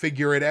can't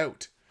figure it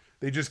out.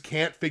 They just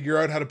can't figure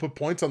out how to put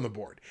points on the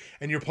board.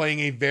 And you're playing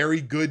a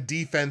very good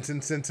defense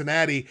in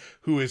Cincinnati,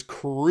 who is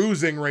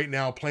cruising right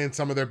now, playing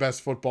some of their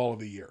best football of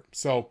the year.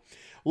 So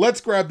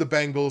let's grab the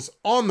Bengals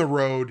on the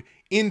road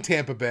in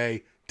Tampa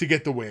Bay to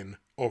get the win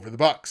over the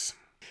Bucs.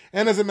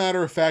 And as a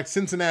matter of fact,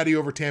 Cincinnati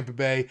over Tampa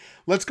Bay.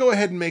 Let's go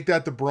ahead and make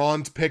that the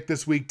bronze pick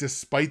this week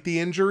despite the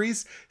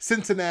injuries.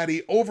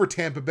 Cincinnati over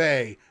Tampa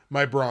Bay,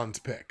 my bronze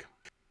pick.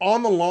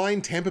 On the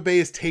line, Tampa Bay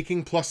is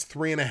taking plus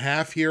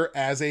 3.5 here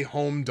as a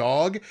home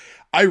dog.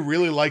 I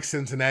really like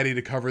Cincinnati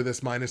to cover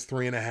this minus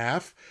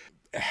 3.5.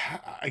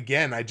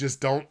 Again, I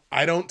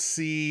don't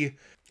see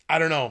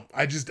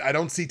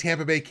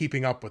Tampa Bay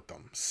keeping up with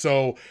them.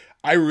 So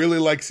I really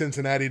like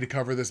Cincinnati to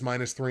cover this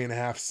minus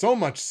 3.5, so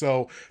much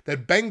so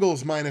that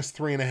Bengals minus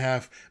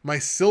 3.5, my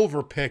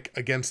silver pick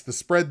against the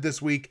spread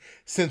this week,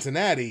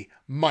 Cincinnati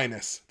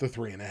minus the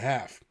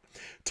 3.5.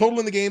 Total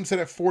in the game set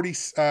at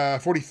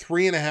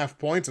 43.5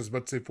 points. I was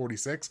about to say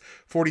 46.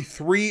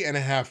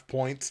 43.5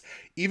 points.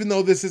 Even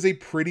though this is a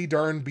pretty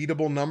darn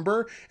beatable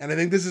number, and I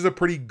think this is a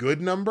pretty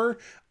good number,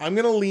 I'm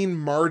going to lean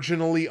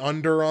marginally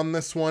under on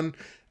this one.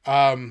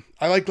 I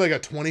like a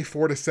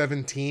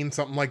 24-17,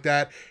 something like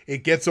that.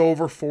 It gets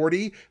over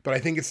 40, but I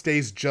think it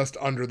stays just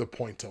under the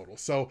point total.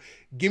 So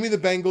give me the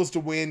Bengals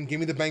to win, give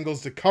me the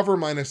Bengals to cover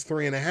minus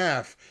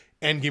 3.5,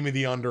 and give me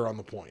the under on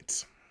the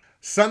points.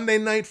 Sunday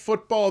Night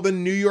Football, the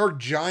New York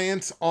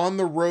Giants on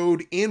the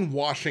road in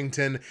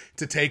Washington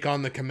to take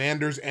on the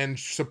Commanders, and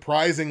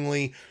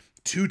surprisingly,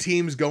 two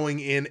teams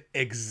going in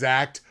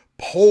exact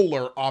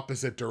polar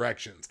opposite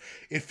directions.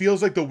 It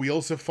feels like the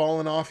wheels have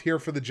fallen off here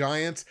for the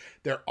Giants.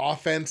 Their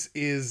offense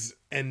is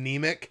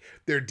anemic.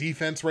 Their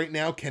defense right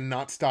now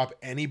cannot stop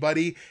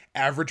anybody.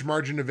 Average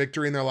margin of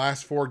victory in their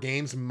last 4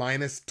 games,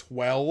 minus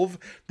 12.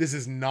 This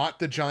is not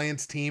the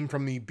Giants team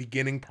from the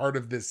beginning part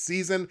of this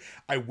season.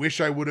 I wish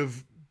I would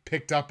have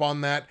picked up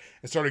on that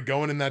and started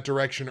going in that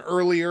direction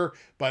earlier,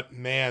 but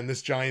man,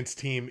 this Giants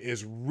team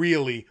is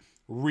really,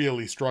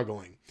 really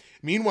struggling.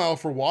 Meanwhile,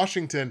 for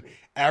Washington,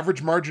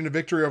 average margin of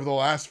victory over the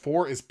last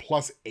 4 is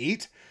plus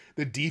 8.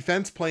 The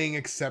defense playing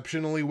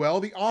exceptionally well.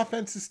 The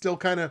offense is still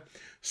kind of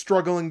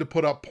struggling to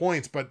put up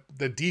points, but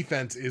the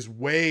defense is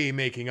way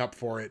making up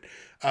for it,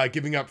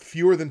 giving up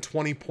fewer than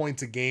 20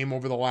 points a game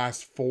over the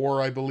last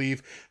 4, I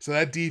believe. So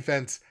that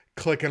defense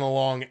clicking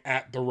along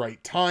at the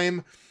right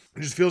time.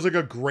 It just feels like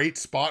a great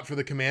spot for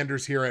the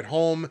Commanders here at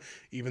home,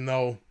 even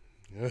though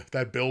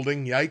that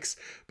building, yikes.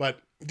 But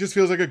it just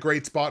feels like a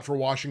great spot for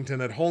Washington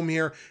at home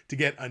here to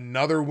get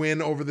another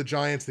win over the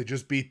Giants. They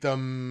just beat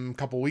them a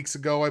couple weeks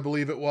ago, I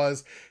believe it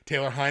was.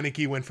 Taylor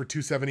Heineke went for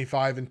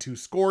 275 and 2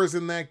 scores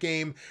in that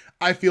game.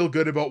 I feel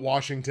good about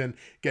Washington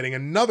getting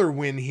another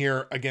win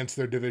here against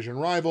their division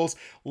rivals.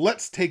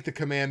 Let's take the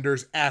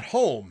Commanders at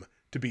home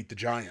to beat the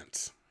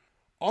Giants.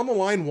 On the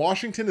line,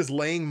 Washington is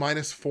laying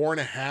minus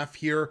 4.5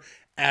 here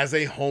as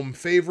a home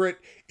favorite.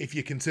 If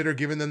you consider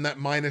giving them that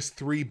minus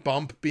 3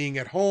 bump being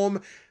at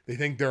home, they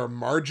think they're a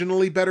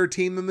marginally better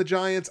team than the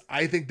Giants.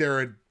 I think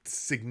they're a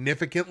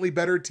significantly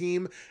better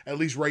team, at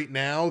least right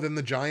now, than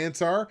the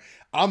Giants are.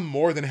 I'm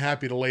more than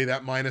happy to lay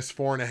that minus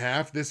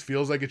 4.5. This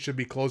feels like it should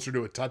be closer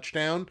to a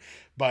touchdown,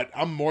 but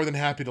I'm more than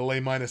happy to lay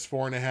minus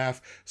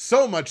 4.5.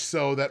 So much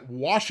so that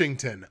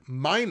Washington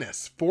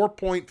minus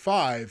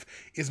 4.5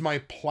 is my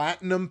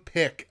platinum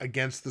pick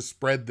against the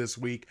spread this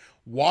week.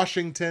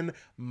 Washington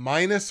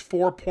minus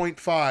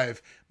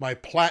 4.5, my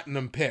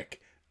platinum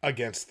pick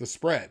against the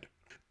spread.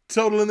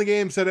 Total in the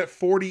game set at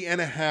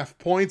 40.5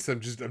 points. I'm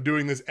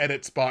doing this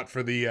edit spot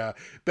for the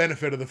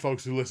benefit of the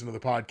folks who listen to the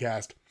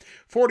podcast.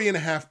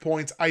 40.5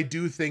 points. I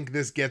do think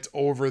this gets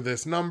over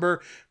this number,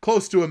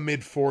 close to a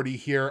mid 40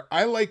 here.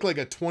 I like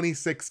a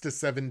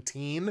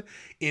 26-17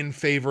 in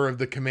favor of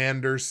the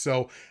Commanders.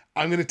 So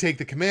I'm going to take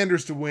the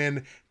Commanders to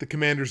win, the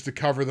Commanders to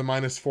cover the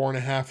minus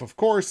 4.5, of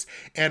course,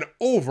 and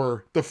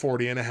over the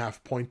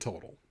 40.5 point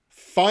total.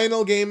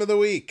 Final game of the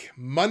week,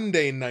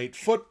 Monday Night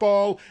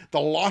Football, the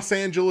Los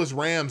Angeles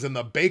Rams and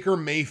the Baker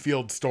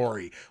Mayfield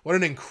story. What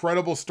an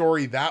incredible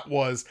story that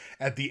was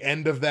at the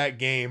end of that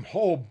game.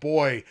 Oh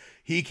boy,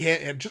 he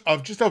can't,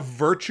 just a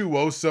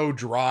virtuoso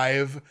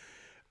drive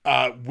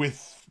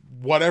with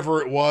whatever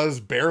it was,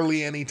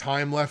 barely any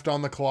time left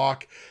on the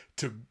clock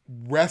to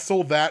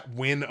wrestle that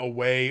win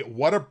away.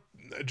 What a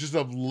just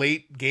a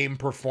late game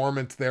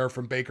performance there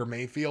from Baker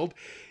Mayfield.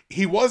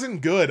 He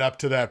wasn't good up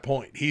to that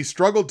point. He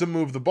struggled to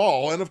move the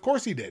ball, and of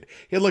course he did.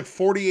 He had like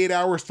 48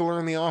 hours to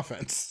learn the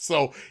offense.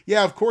 So,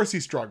 yeah, of course he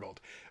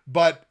struggled.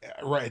 But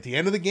right at the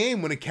end of the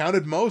game, when it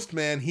counted most,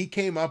 man, he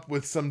came up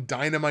with some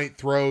dynamite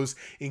throws,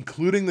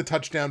 including the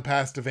touchdown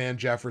pass to Van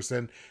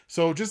Jefferson.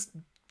 So just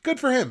good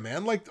for him,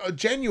 man. Like,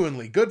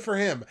 genuinely good for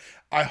him.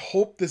 I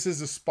hope this is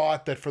a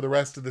spot that for the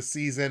rest of the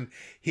season,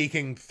 he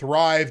can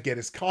thrive, get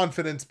his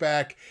confidence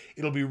back.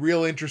 It'll be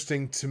real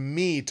interesting to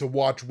me to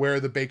watch where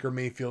the Baker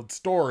Mayfield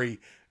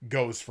story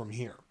goes from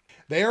here.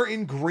 They are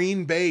in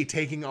Green Bay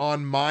taking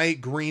on my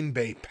Green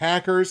Bay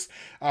Packers,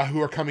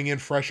 who are coming in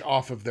fresh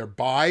off of their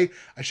bye.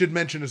 I should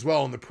mention as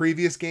well, in the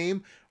previous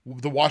game,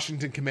 the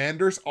Washington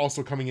Commanders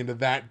also coming into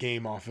that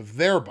game off of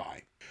their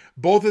bye.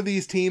 Both of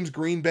these teams,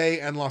 Green Bay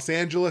and Los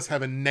Angeles,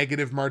 have a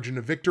negative margin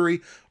of victory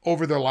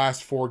over their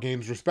last 4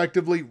 games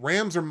respectively.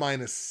 Rams are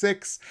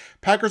 -6,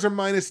 Packers are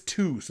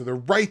 -2, so they're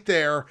right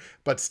there,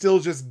 but still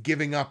just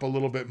giving up a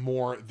little bit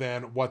more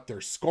than what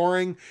they're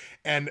scoring.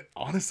 And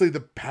honestly,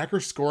 the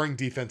Packers scoring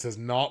defense has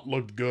not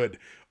looked good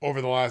over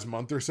the last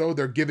month or so.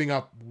 They're giving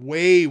up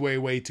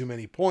way too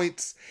many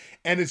points,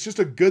 and it's just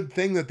a good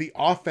thing that the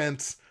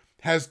offense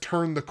has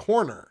turned the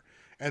corner.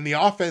 And the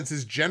offense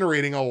is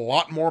generating a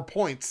lot more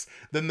points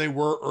than they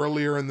were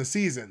earlier in the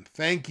season.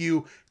 Thank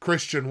you,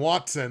 Christian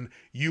Watson.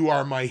 You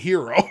are my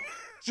hero.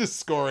 Just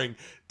scoring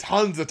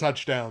tons of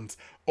touchdowns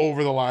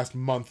over the last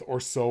month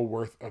or so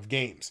worth of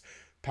games.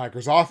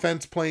 Packers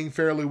offense playing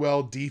fairly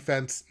well.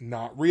 Defense,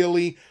 not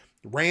really.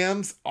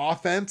 Rams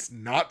offense,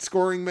 not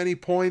scoring many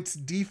points.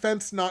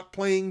 Defense, not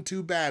playing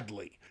too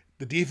badly.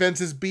 The defense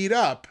is beat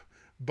up,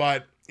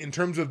 but in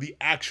terms of the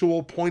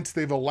actual points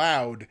they've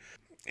allowed,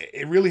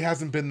 it really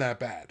hasn't been that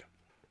bad.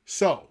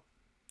 So,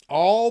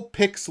 all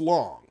picks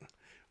long,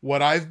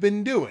 what I've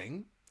been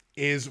doing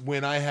is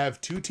when I have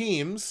 2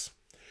 teams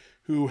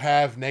who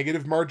have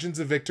negative margins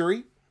of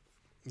victory,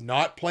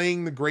 not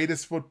playing the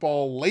greatest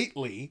football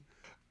lately,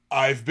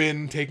 I've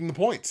been taking the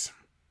points.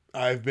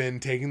 I've been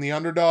taking the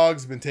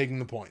underdogs, been taking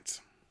the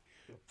points.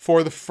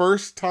 For the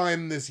first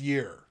time this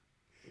year,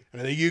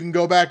 and I think you can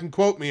go back and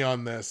quote me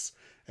on this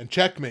and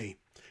check me,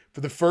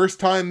 for the first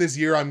time this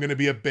year, I'm going to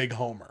be a big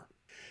homer.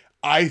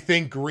 I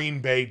think Green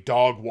Bay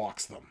dog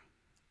walks them.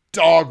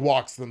 Dog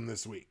walks them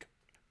this week.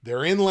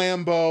 They're in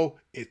Lambeau.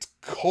 It's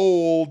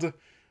cold.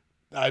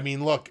 I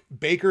mean, look,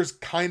 Baker's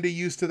kind of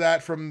used to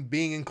that from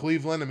being in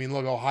Cleveland. I mean,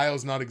 look,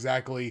 Ohio's not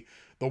exactly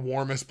the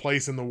warmest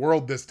place in the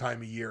world this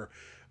time of year.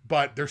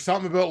 But there's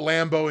something about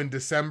Lambeau in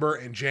December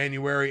and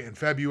January and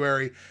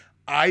February.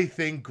 I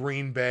think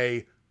Green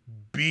Bay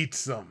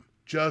beats them.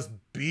 Just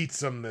beats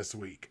them this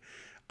week.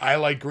 I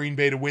like Green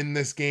Bay to win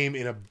this game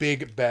in a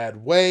big,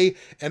 bad way.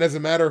 And as a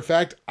matter of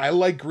fact, I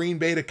like Green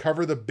Bay to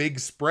cover the big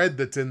spread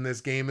that's in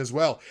this game as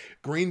well.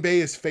 Green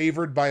Bay is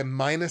favored by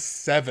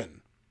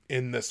 -7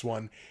 in this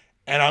one,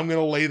 and I'm going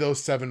to lay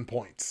those 7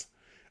 points.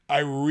 I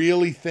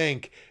really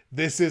think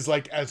this is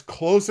like as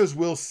close as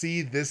we'll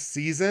see this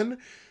season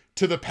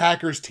to the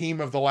Packers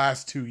team of the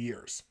last 2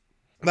 years.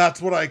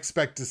 That's what I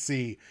expect to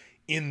see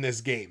in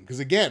this game. Because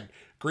again,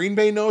 Green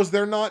Bay knows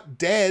they're not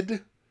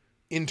dead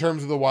in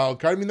terms of the wild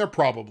card. I mean, they're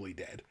probably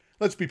dead.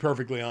 Let's be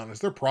perfectly honest.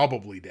 They're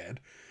probably dead.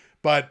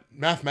 But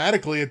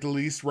mathematically, at the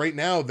least, right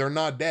now, they're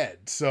not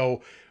dead.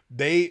 So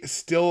they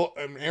still,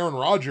 Aaron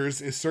Rodgers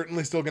is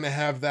certainly still going to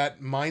have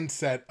that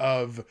mindset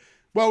of,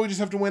 well, we just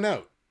have to win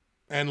out.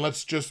 And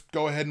let's just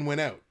go ahead and win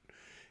out.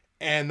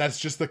 And that's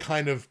just the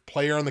kind of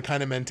player and the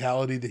kind of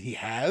mentality that he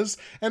has.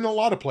 And a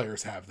lot of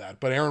players have that.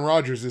 But Aaron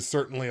Rodgers is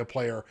certainly a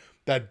player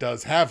that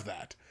does have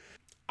that.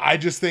 I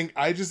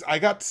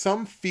got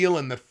some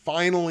feeling that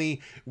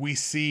finally we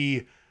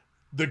see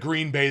the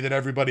Green Bay that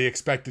everybody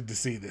expected to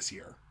see this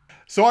year.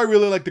 So I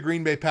really like the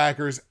Green Bay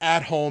Packers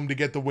at home to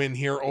get the win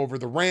here over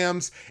the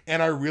Rams,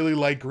 and I really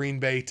like Green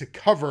Bay to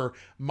cover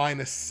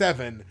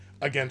 -7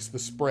 against the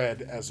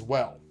spread as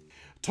well.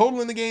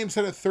 Total in the game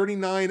set at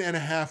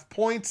 39.5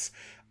 points.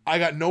 I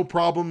got no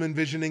problem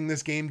envisioning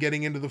this game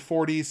getting into the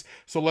 40s,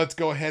 so let's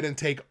go ahead and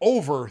take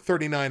over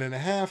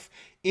 39.5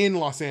 in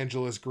Los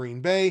Angeles, Green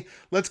Bay.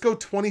 Let's go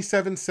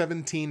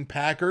 27-17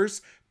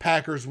 Packers.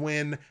 Packers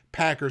win,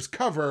 Packers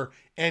cover,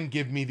 and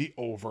give me the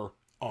over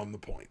on the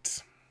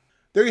points.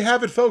 There you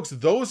have it, folks.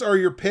 Those are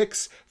your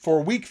picks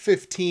for Week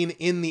 15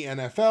 in the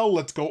NFL.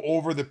 Let's go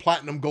over the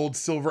platinum, gold,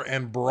 silver,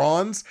 and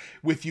bronze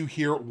with you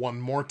here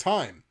one more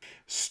time.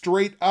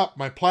 Straight up,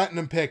 my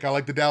platinum pick, I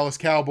like the Dallas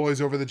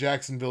Cowboys over the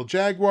Jacksonville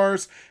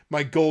Jaguars.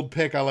 My gold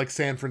pick, I like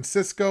San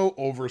Francisco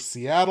over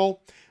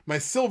Seattle. My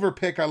silver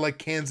pick, I like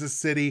Kansas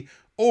City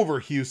over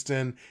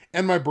Houston.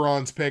 And my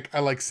bronze pick, I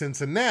like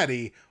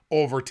Cincinnati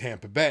over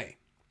Tampa Bay.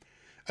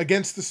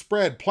 Against the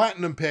spread,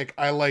 platinum pick,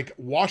 I like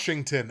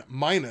Washington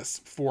minus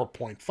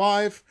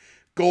 4.5.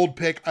 Gold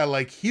pick, I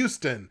like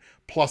Houston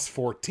plus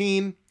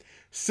 14.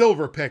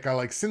 Silver pick, I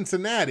like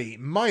Cincinnati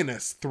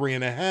minus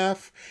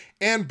 3.5.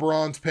 And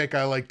bronze pick,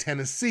 I like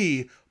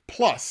Tennessee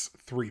plus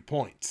 3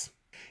 points.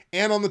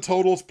 And on the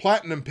totals,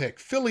 platinum pick,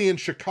 Philly and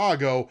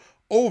Chicago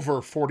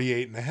over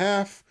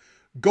 48.5.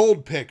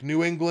 Gold pick,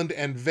 New England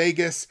and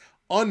Vegas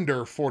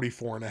under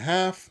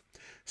 44.5.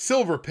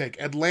 Silver pick,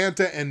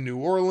 Atlanta and New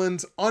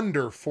Orleans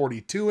under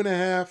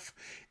 42.5.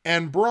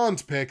 And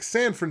bronze pick,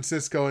 San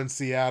Francisco and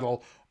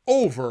Seattle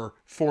over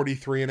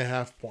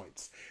 43.5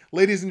 points.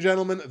 Ladies and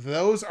gentlemen,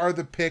 those are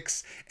the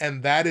picks,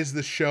 and that is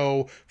the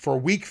show for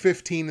Week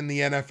 15 in the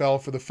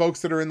NFL. For the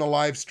folks that are in the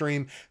live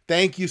stream,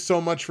 thank you so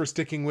much for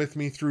sticking with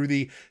me through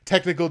the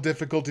technical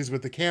difficulties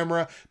with the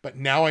camera, but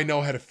now I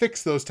know how to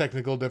fix those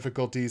technical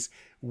difficulties,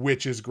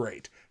 which is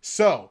great.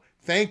 So,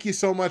 thank you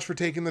so much for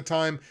taking the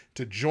time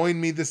to join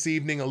me this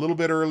evening a little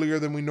bit earlier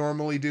than we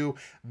normally do.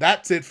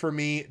 That's it for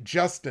me,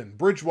 Justin,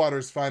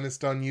 Bridgewater's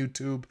Finest on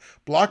YouTube,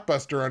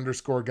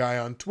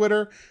 Blockbuster_guy on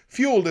Twitter,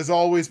 fueled as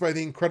always by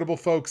the incredible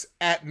folks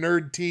at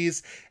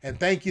NerdTees. And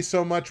thank you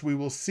so much. We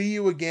will see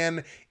you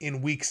again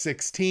in Week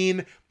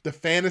 16, the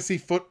fantasy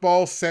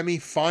football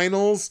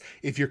semifinals,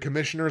 if your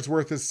commissioner's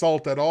worth his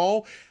salt at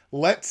all.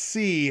 Let's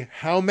see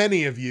how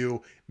many of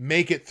you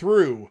make it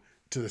through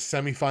to the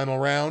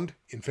semifinal round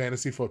in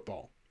fantasy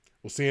football.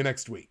 We'll see you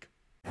next week.